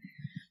safe.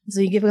 So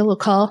you give a little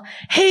call.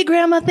 Hey,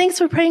 Grandma, thanks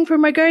for praying for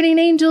my guardian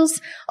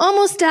angels.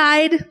 Almost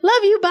died.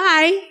 Love you.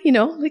 Bye. You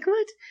know, like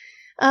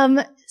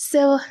what?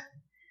 So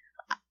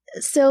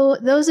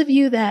those of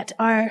you that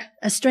are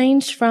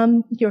estranged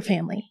from your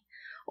family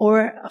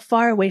or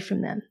far away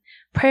from them,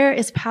 prayer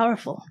is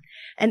powerful.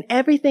 And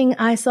everything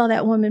I saw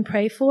that woman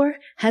pray for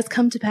has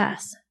come to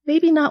pass.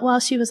 Maybe not while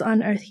she was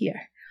on earth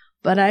here,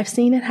 but I've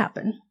seen it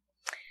happen,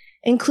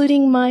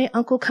 including my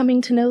uncle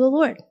coming to know the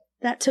Lord.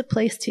 That took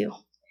place too.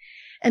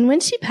 And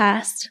when she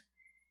passed,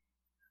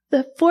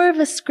 the four of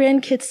us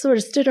grandkids sort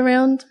of stood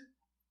around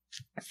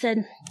and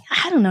said,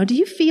 I don't know, do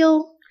you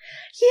feel?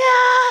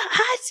 Yeah,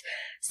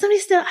 somebody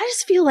said, I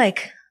just feel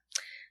like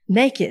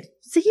naked.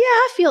 So yeah,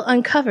 I feel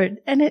uncovered.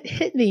 And it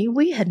hit me.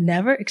 We had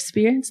never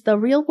experienced the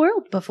real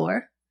world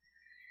before.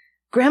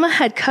 Grandma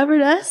had covered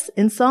us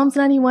in Psalms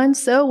 91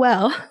 so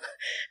well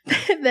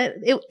that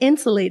it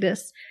insulated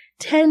us,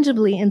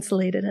 tangibly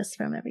insulated us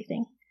from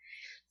everything.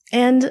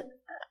 And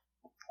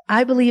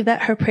I believe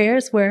that her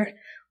prayers were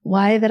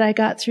why that I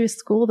got through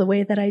school the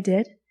way that I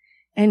did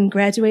and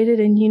graduated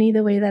in uni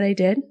the way that I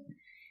did.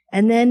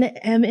 And then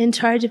am in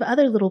charge of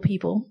other little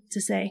people to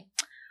say,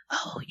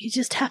 oh, you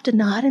just have to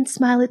nod and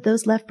smile at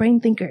those left brain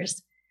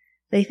thinkers.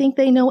 They think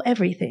they know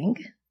everything.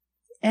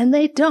 And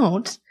they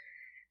don't.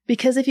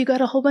 Because if you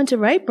got a whole bunch of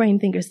right brain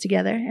thinkers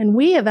together and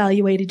we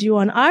evaluated you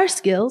on our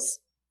skills,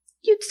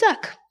 you'd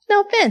suck.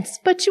 No offense,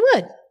 but you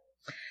would.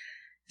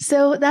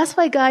 So that's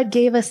why God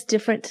gave us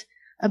different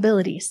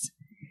abilities.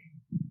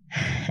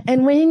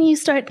 And when you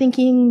start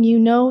thinking you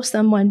know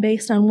someone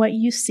based on what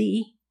you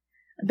see,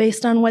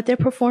 based on what their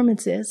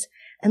performance is,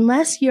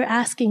 unless you're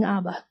asking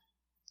Abba,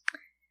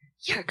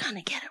 you're going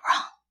to get it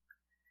wrong.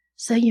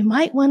 So you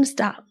might want to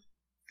stop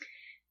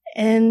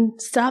and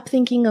stop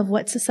thinking of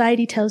what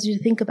society tells you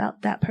to think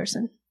about that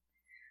person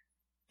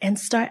and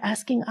start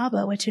asking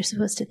Abba what you're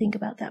supposed to think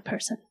about that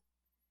person.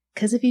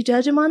 Because if you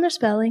judge them on their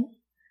spelling,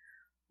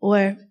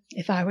 or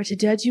if I were to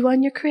judge you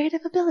on your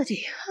creative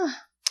ability,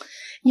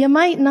 you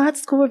might not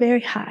score very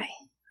high,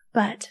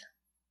 but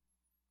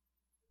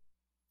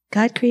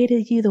God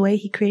created you the way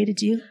He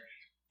created you,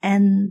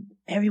 and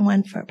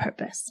everyone for a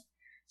purpose.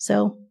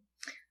 So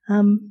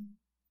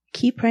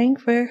keep praying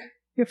for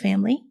your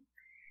family,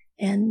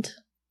 and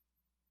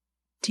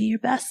do your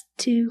best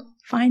to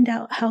find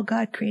out how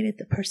God created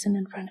the person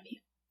in front of you.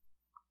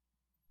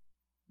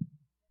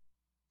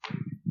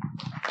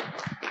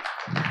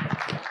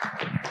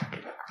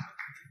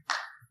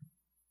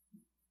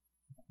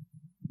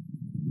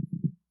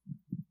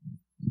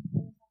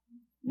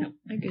 No,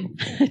 I'm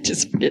good. I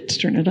just forget to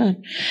turn it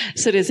on.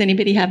 So does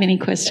anybody have any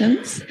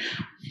questions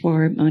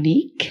for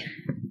Monique?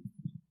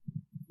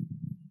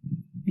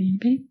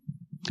 Anybody?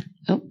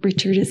 Oh,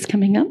 Richard is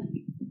coming up.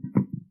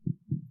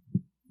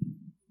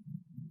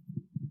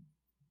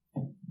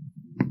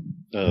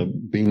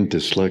 Being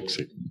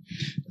dyslexic,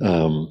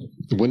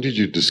 when did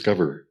you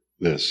discover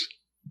this?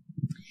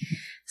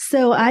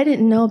 So I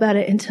didn't know about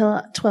it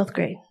until 12th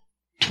grade.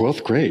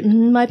 12th grade?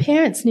 My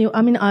parents knew.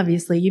 I mean,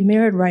 obviously, you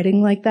mirrored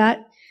writing like that.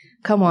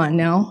 Come on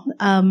now.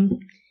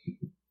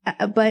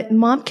 But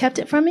Mom kept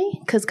it from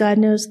me because God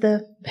knows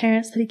the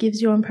parents that He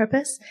gives you on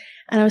purpose.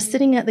 And I was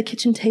sitting at the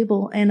kitchen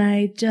table and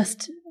I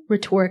just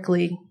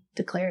rhetorically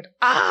declared,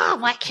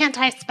 why can't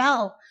I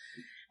spell?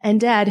 And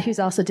Dad, who's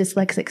also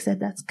dyslexic, said,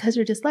 that's because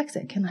you're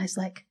dyslexic. And I was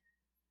like,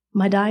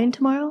 am I dying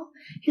tomorrow?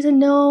 He said,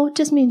 no, it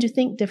just means you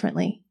think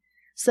differently.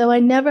 So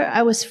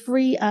I was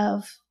free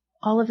of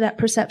all of that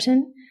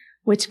perception,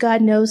 which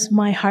God knows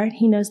my heart.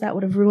 He knows that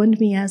would have ruined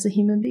me as a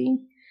human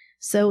being.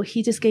 So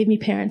He just gave me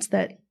parents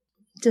that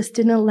just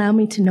didn't allow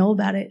me to know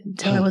about it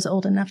until I was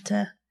old enough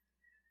to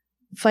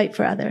fight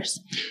for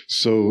others.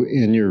 So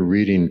in your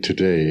reading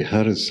today,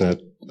 how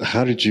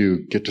did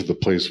you get to the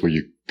place where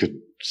you could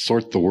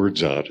sort the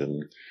words out?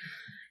 And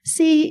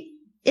see,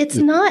 it's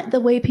not the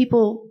way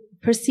people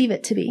perceive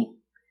it to be.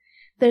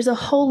 There's a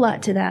whole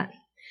lot to that.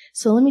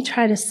 So let me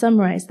try to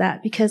summarize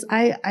that, because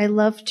I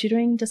love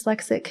tutoring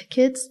dyslexic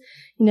kids.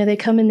 You know, they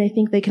come in, they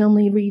think they can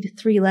only read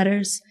 3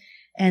 letters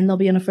and they'll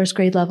be on a first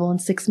grade level, and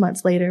 6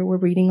 months later we're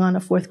reading on a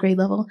 4th grade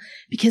level,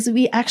 because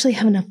we actually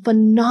have a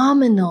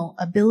phenomenal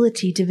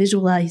ability to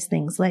visualize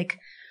things. Like,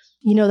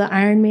 you know, the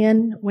Iron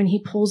Man, when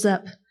he pulls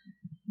up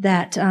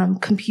that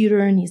computer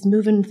and he's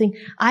moving the thing,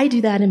 I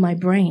do that in my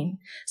brain.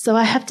 So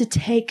I have to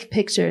take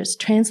pictures,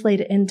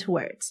 translate it into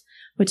words,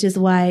 which is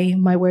why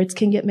my words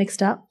can get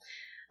mixed up,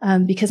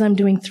 because I'm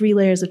doing 3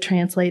 layers of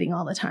translating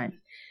all the time.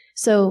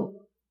 So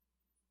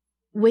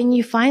when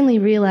you finally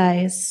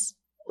realize,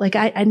 like,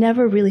 I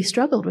never really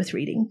struggled with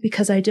reading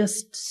because I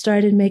just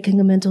started making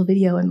a mental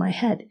video in my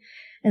head.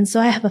 And so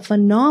I have a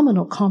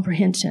phenomenal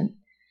comprehension,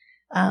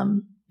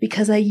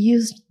 because I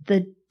used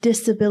the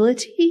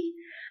disability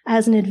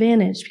as an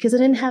advantage, because I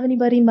didn't have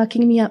anybody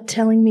mucking me up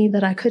telling me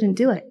that I couldn't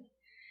do it.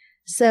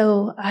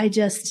 So I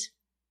just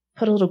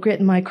put a little grit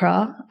in my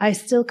craw. I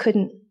still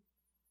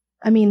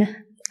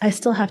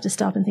have to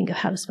stop and think of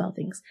how to spell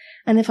things.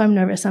 And if I'm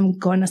nervous, I'm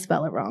going to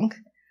spell it wrong.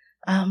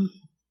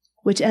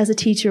 Which as a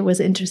teacher was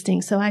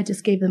interesting. So I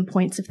just gave them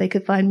points if they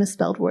could find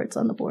misspelled words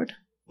on the board.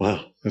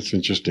 Wow, that's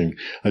interesting.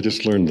 I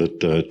just learned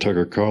that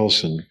Tucker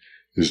Carlson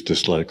is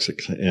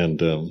dyslexic,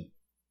 and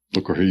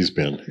look where he's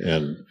been.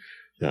 And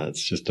yeah,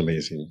 it's just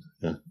amazing.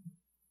 Yeah.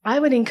 I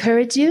would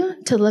encourage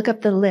you to look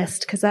up the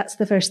list, because that's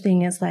the first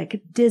thing, is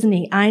like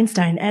Disney,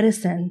 Einstein,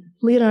 Edison,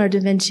 Leonardo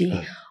da Vinci,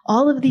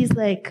 all of these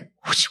like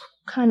whoosh,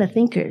 kind of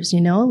thinkers, you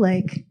know,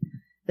 like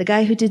the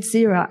guy who did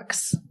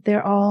Xerox.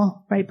 They're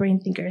all right brain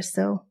thinkers.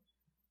 So.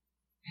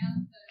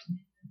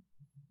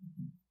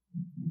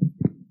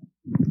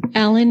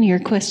 Alan, your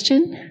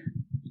question?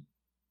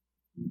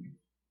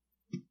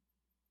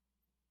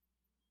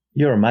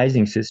 You're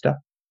amazing, sister.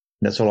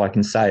 That's all I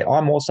can say.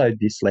 I'm also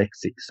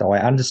dyslexic, so I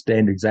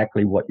understand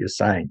exactly what you're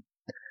saying.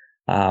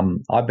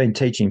 I've been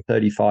teaching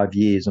 35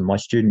 years, and my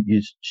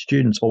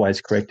students always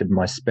corrected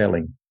my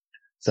spelling.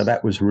 So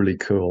that was really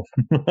cool.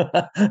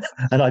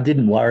 And I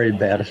didn't worry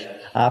about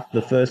it. After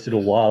the first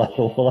little while, I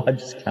thought, well, I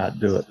just can't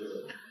do it.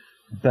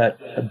 But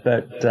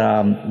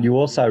you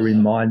also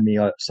remind me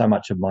so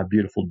much of my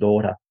beautiful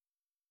daughter,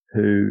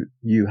 who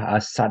you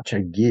are such a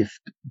gift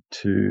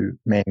to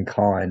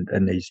mankind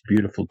and these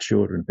beautiful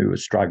children who are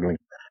struggling.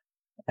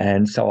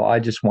 And so I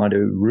just want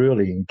to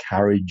really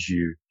encourage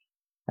you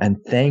and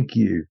thank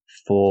you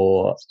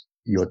for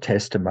your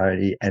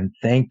testimony, and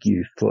thank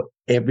you for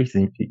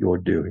everything that you're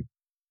doing.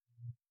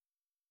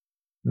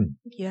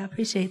 Yeah, I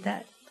appreciate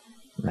that.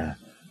 No.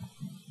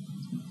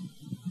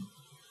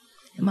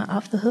 Am I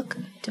off the hook?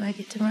 Do I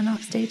get to run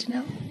off stage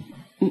now?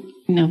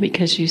 No,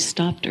 because you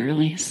stopped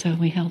early, so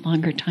we had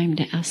longer time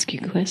to ask you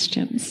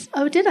questions.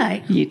 Oh, did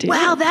I? You did.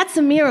 Wow, that's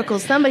a miracle.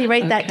 Somebody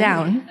write that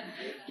down.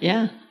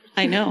 Yeah,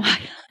 I know.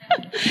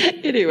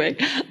 Anyway,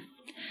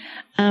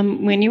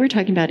 when you were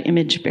talking about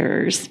image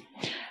bearers,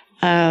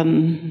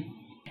 and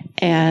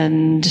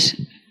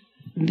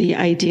the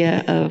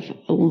idea of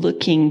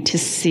looking to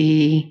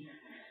see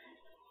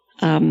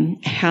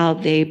how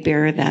they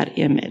bear that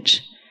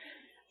image,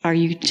 are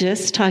you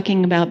just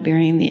talking about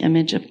bearing the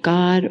image of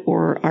God,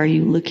 or are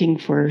you looking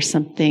for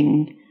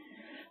something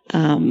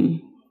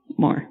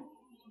more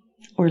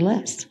or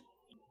less?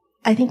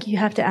 I think you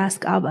have to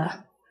ask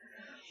Abba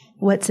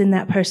what's in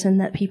that person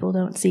that people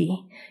don't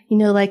see. You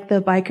know, like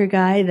the biker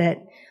guy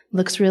that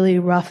looks really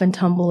rough and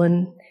tumble,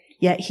 and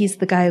yet he's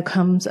the guy who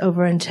comes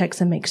over and checks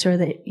and makes sure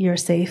that you're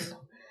safe.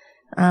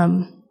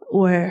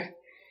 Or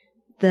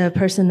the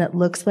person that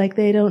looks like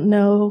they don't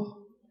know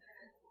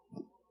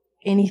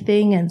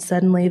anything and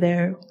suddenly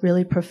they're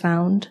really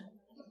profound.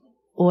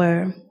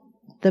 Or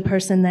the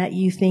person that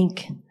you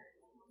think.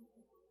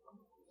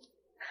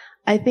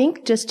 I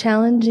think just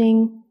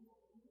challenging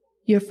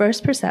your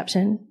first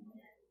perception,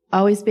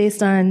 always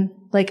based on,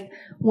 like,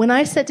 when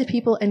I said to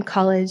people in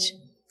college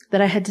that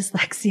I had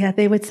dyslexia,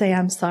 they would say,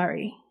 I'm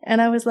sorry. And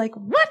I was like,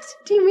 what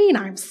do you mean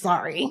I'm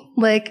sorry?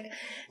 Like,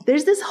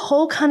 there's this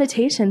whole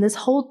connotation, this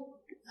whole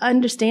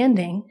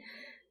understanding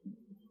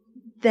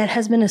that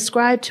has been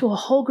ascribed to a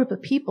whole group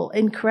of people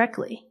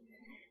incorrectly.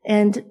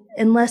 And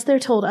unless they're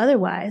told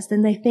otherwise,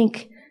 then they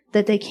think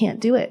that they can't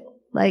do it.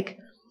 Like,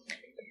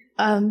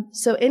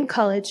 so in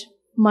college,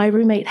 my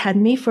roommate had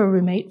me for a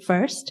roommate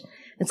first.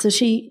 And so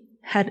she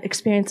had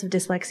experience of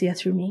dyslexia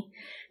through me.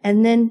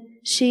 And then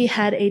she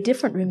had a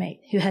different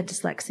roommate who had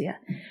dyslexia.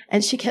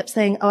 And she kept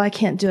saying, oh, I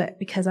can't do it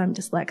because I'm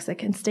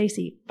dyslexic. And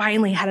Stacy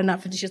finally had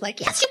enough. And she was like,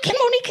 yes, you can,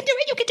 Moni, you can do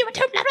it. You can do it.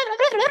 Blah,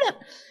 blah, blah, blah.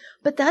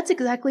 But that's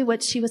exactly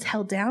what she was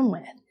held down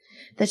with,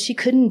 that she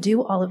couldn't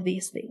do all of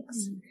these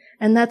things.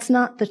 And that's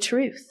not the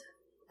truth.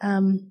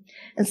 And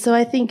so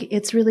I think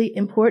it's really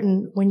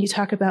important when you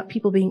talk about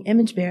people being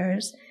image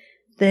bearers,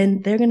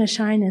 then they're going to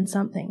shine in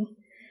something.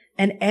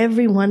 And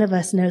every one of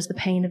us knows the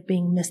pain of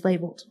being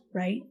mislabeled,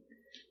 right?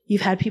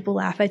 You've had people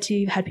laugh at you.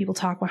 You've had people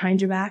talk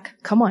behind your back.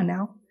 Come on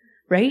now,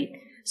 right?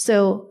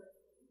 So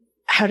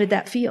how did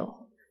that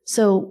feel?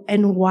 So,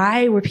 and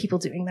why were people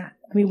doing that?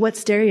 I mean, what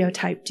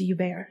stereotype do you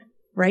bear,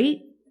 right?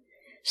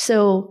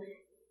 So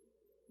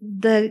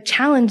the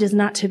challenge is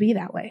not to be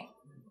that way.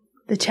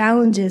 The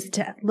challenge is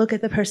to look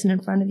at the person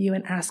in front of you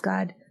and ask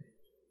God,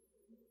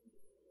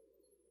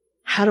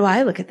 how do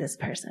I look at this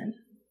person?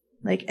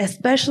 Like,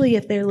 especially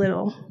if they're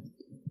little,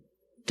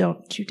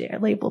 don't you dare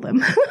label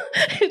them.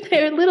 If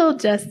they're little,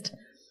 just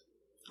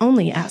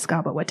only ask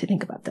Abba what to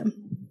think about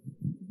them.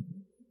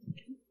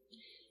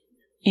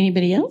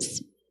 Anybody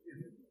else?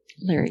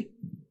 Larry.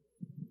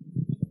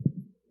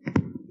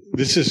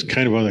 This is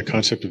kind of on the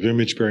concept of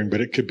image bearing,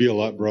 but it could be a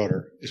lot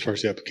broader as far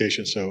as the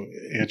application. So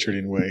answer it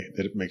in a way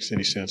that it makes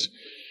any sense.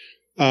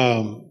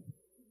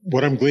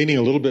 What I'm gleaning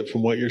a little bit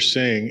from what you're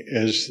saying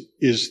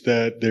is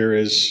that there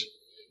is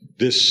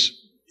this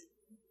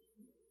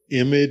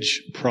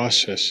image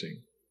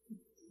processing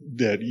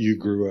that you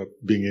grew up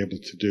being able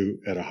to do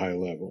at a high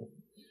level.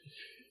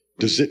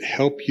 Does it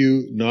help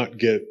you not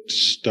get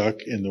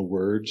stuck in the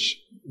words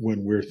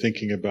when we're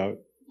thinking about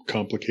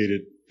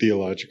complicated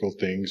theological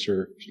things,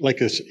 or like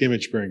this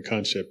image-bearing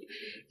concept?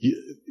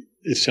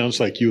 It sounds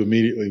like you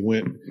immediately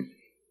went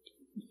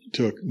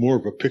to more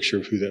of a picture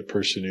of who that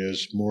person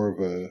is, more of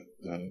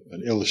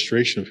an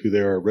illustration of who they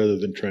are, rather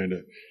than trying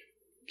to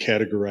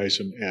categorize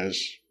them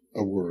as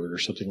a word or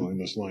something along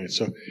those lines.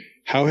 So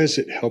how has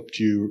it helped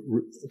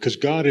you? Because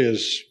God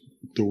is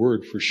the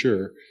Word for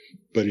sure,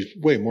 but He's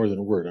way more than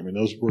a word. I mean,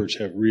 those words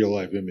have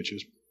real-life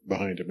images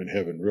behind them in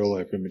heaven,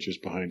 real-life images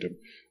behind them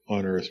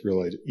on earth,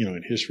 real-life,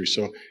 in history.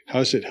 So how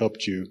has it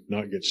helped you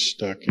not get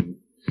stuck in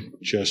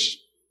just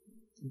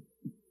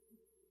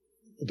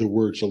the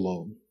words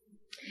alone?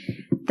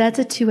 That's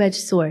a two-edged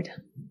sword,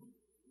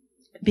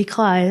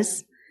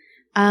 because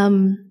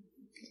the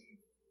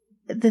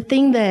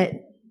thing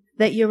that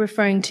you're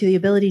referring to, the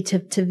ability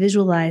to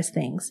visualize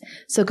things.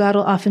 So God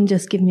will often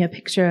just give me a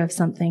picture of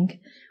something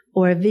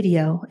or a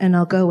video, and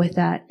I'll go with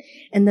that.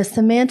 And the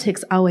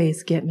semantics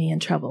always get me in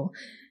trouble,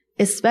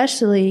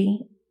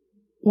 especially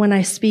when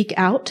I speak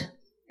out,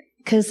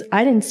 because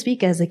I didn't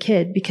speak as a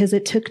kid because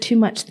it took too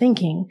much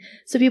thinking.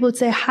 So people would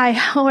say, hi,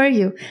 how are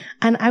you?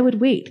 And I would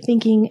wait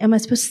thinking, am I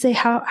supposed to say,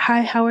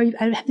 hi, how are you?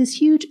 I would have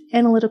this huge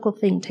analytical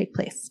thing take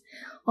place,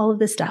 all of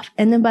this stuff.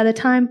 And then by the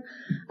time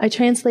I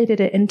translated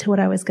it into what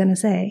I was going to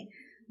say,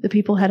 the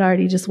people had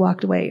already just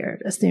walked away or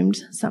assumed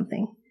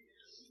something.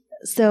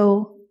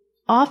 So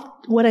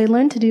what I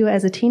learned to do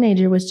as a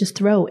teenager was just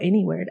throw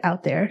any word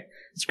out there.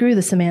 Screw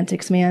the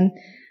semantics, man.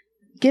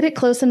 Get it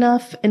close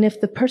enough, and if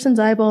the person's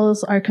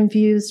eyeballs are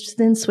confused,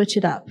 then switch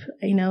it up.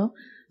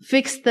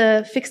 Fix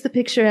the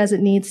picture as it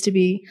needs to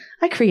be.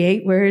 I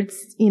create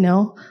words.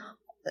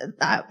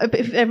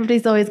 If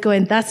everybody's always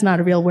going, that's not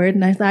a real word,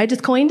 and I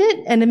just coined it,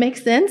 and it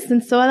makes sense,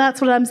 and so that's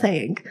what I'm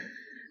saying.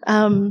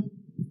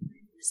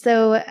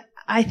 So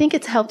I think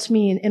it's helped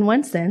me in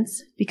one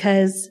sense,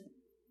 because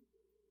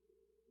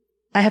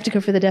I have to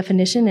go for the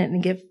definition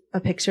and give a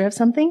picture of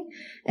something.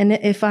 And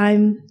if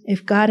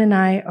God and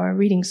I are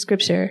reading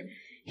scripture,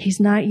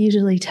 He's not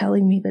usually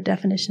telling me the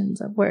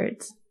definitions of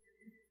words.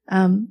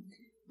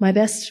 My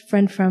best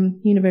friend from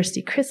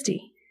university,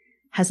 Christy,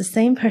 has the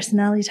same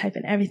personality type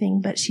and everything,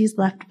 but she's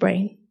left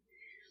brain.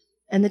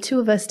 And the two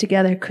of us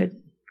together could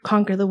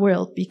conquer the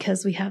world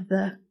because we have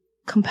the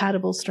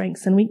compatible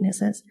strengths and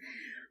weaknesses.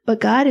 But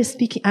God is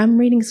speaking. I'm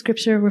reading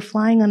scripture. We're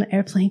flying on an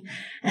airplane,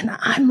 and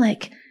I'm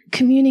like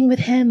communing with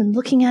Him and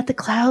looking at the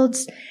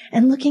clouds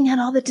and looking at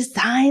all the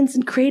designs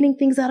and creating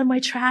things out of my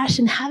trash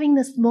and having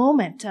this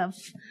moment of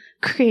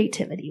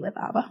creativity with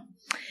Abba.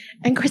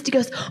 And Christy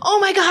goes, oh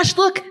my gosh,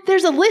 look,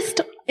 there's a list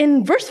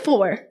in verse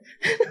 4.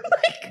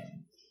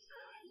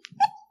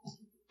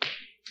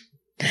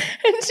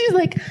 And she's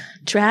like,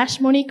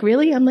 trash, Monique,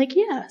 really? I'm like,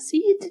 yeah,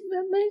 see,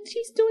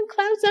 she's doing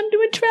clouds, I'm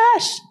doing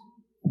trash.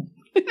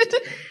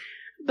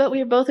 But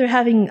we both are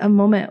having a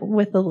moment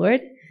with the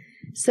Lord.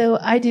 So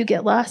I do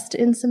get lost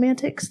in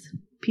semantics.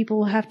 People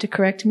will have to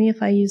correct me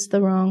if I use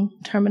the wrong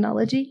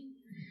terminology.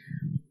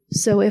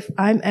 So if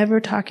I'm ever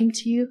talking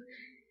to you,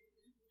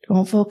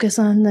 don't focus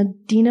on the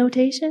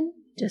denotation.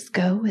 Just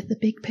go with the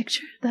big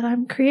picture that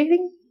I'm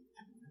creating.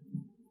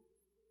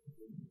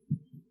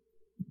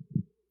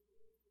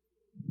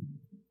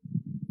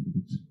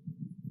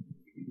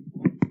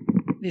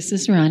 This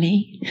is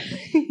Ronnie.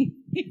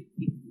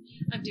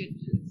 I'm doing.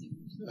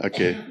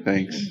 Okay,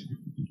 thanks.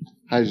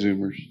 Hi,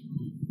 Zoomers.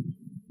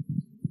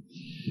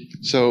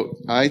 So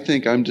I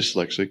think I'm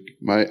dyslexic.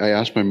 I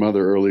asked my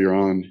mother earlier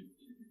on,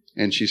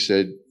 and she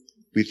said,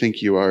 we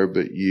think you are,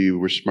 but you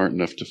were smart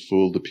enough to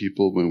fool the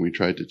people when we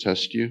tried to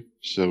test you,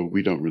 so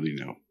we don't really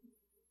know.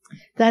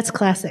 That's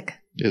classic.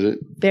 Is it?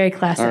 Very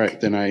classic. All right,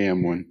 then I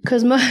am one.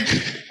 Because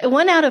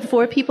 1 out of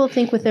 4 people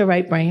think with their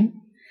right brain,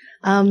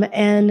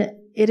 and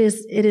it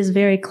is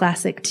very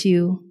classic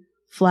to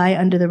fly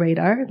under the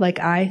radar. Like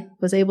I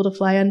was able to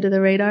fly under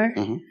the radar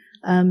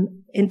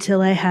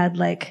until I had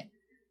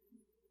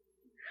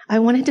I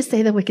wanted to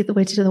say the Wicked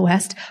Witch of the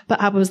West, but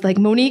I was like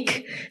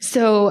Monique,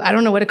 so I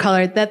don't know what to call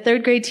her. That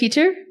 3rd grade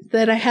teacher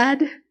that I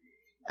had,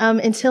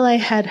 until I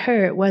had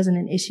her, it wasn't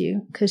an issue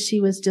because she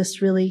was just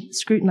really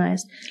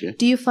scrutinized. Yeah.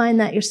 Do you find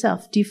that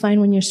yourself? Do you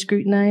find when you're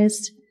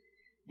scrutinized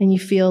and you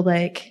feel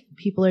like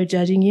people are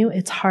judging you,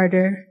 it's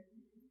harder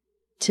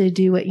to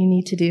do what you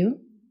need to do?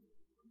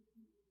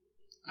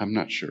 I'm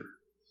not sure.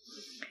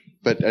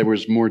 But there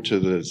was more to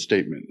the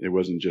statement. It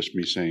wasn't just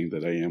me saying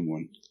that I am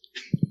one.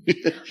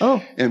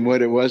 Oh. And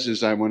what it was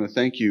is I want to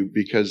thank you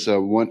because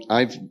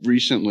I've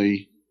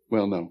recently,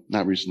 well, no,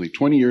 not recently,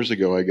 20 years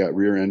ago, I got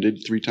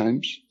rear-ended 3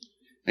 times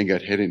and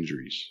got head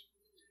injuries.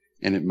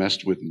 And it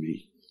messed with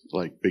me,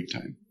 like big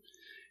time.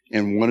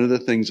 And one of the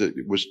things that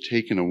was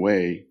taken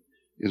away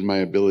is my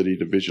ability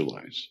to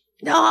visualize.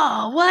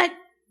 Oh, what?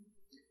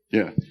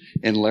 Yeah.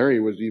 And Larry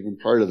was even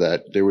part of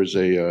that. There was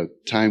a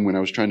time when I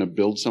was trying to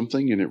build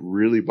something, and it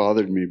really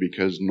bothered me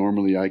because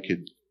normally I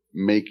could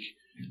make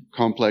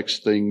complex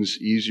things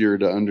easier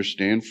to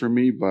understand for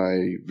me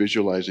by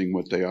visualizing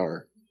what they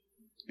are.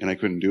 And I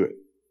couldn't do it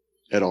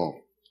at all.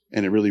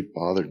 And it really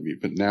bothered me.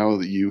 But now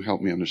that you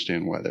helped me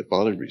understand why that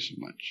bothered me so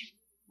much,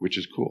 which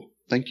is cool.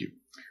 Thank you.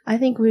 I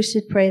think we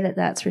should pray that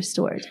that's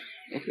restored.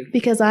 Okay.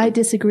 Because I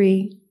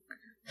disagree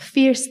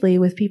fiercely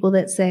with people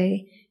that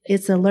say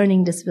it's a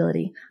learning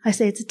disability. I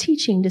say it's a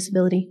teaching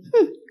disability.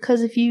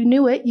 Because if you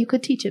knew it, you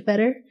could teach it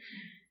better.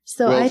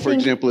 So well, I for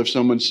think example, if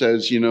someone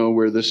says, you know,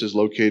 where this is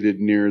located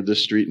near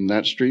this street and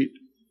that street,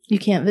 you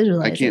can't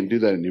visualize I can't do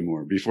that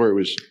anymore. Before it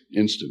was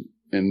instant.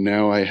 And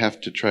now I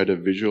have to try to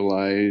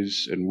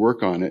visualize and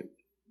work on it.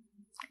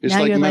 It's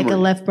now like you're memory. like a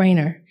left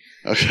brainer.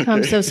 Okay.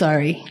 I'm so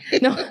sorry.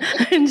 No,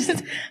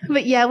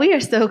 but yeah, we're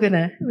gonna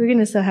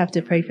still have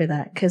to pray for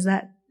that because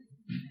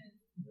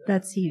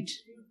that's huge.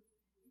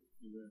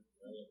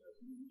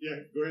 Yeah,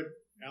 go ahead,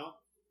 Al.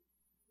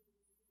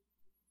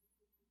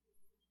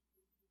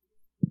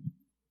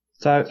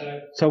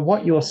 So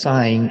what you're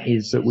saying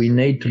is that we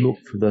need to look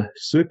for the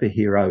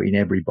superhero in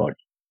everybody,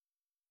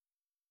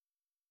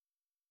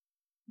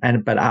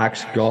 but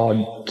ask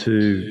God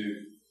to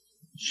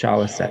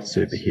show us that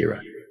superhero.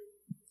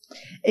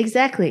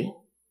 Exactly,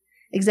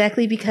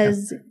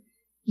 because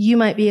you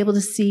might be able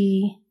to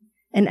see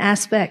an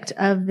aspect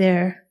of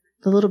the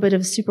little bit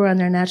of super on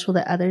their natural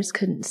that others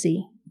couldn't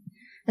see,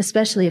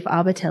 especially if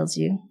Abba tells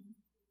you.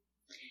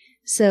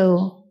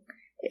 So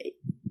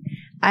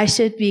I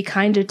should be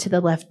kinder to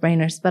the left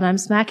brainers, but I'm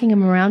smacking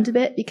them around a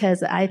bit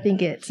because I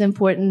think it's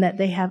important that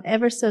they have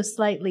ever so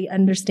slightly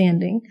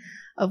understanding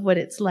of what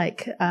it's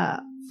like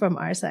from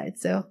our side.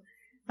 So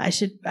I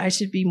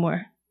should be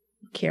more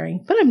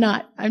caring, but I'm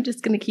not. I'm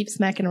just going to keep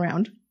smacking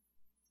around.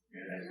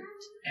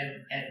 And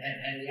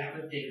the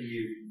other thing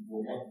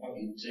what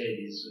you said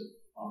is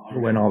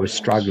when I was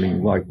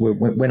struggling, like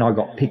when I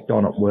got picked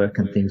on at work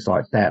and things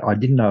like that, I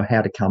didn't know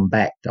how to come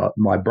back.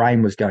 My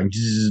brain was going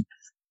zzz,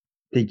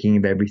 thinking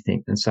of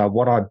everything. And so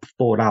what I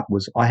thought up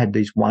was I had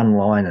these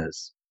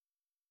one-liners.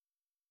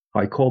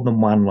 I called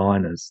them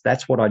one-liners.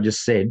 That's what I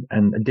just said.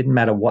 And it didn't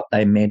matter what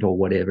they meant or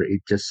whatever.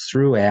 It just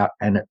threw out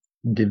and it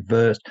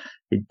diversed.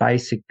 It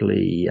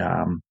basically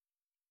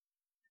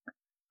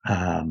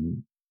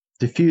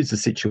diffused the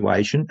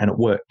situation and it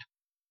worked.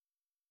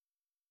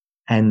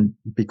 And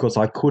because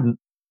I couldn't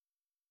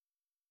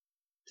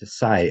to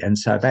say, and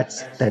so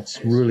that's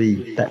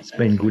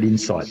been good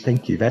insight.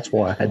 Thank you. That's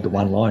why I had the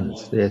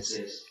one-liners. Yes.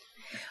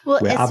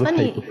 Well, it's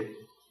funny.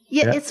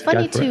 It's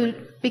funny too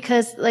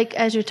because, like,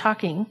 as you're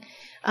talking,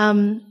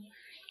 I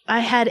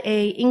had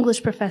a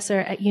English professor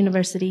at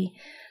university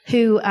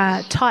who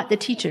taught the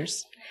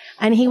teachers,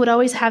 and he would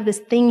always have this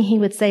thing he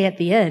would say at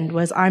the end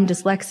was, "I'm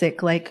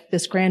dyslexic," like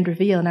this grand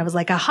reveal, and I was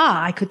like,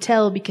 "Aha!" I could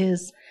tell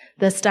because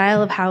the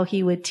style of how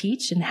he would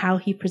teach and how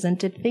he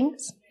presented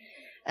things,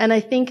 and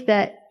I think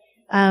that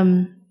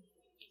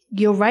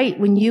you're right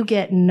when you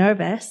get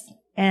nervous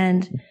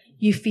and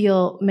you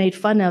feel made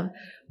fun of.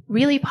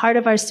 Really, part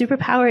of our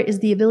superpower is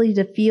the ability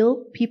to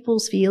feel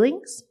people's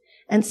feelings.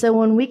 And so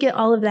when we get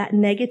all of that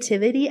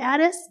negativity at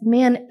us,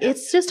 man,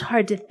 it's just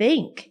hard to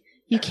think.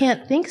 You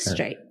can't think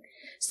straight.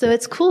 So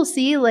it's cool.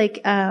 See,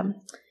 like,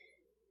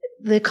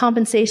 the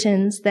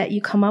compensations that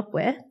you come up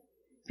with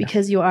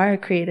because you are a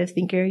creative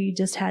thinker. You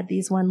just had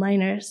these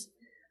one-liners.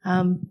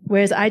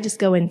 Whereas I just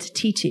go into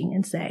teaching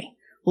and say,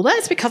 well,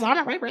 that's because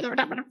I'm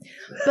a...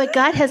 But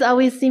God has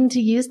always seemed to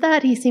use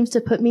that. He seems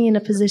to put me in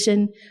a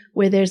position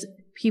where there's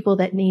people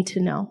that need to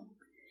know.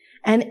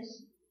 And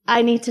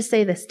I need to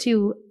say this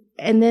too.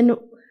 And then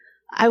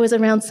I was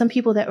around some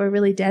people that were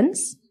really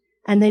dense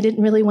and they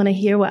didn't really want to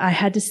hear what I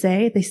had to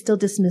say. They still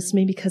dismissed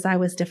me because I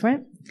was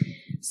different.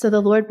 So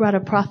the Lord brought a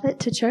prophet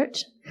to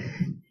church.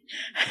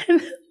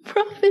 And the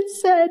prophet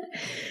said,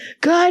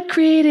 God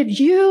created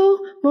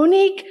you,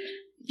 Monique,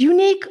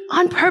 unique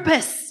on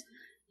purpose.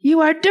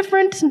 You are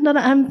different. And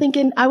I'm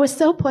thinking, I was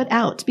so put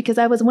out because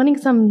I was wanting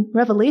some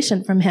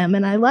revelation from him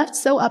and I left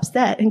so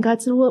upset. And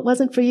God said, well, it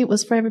wasn't for you. It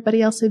was for everybody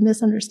else who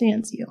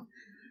misunderstands you.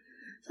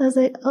 So I was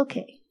like,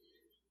 okay.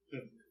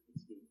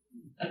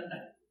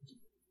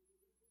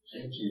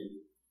 Thank you.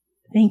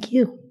 Thank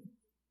you.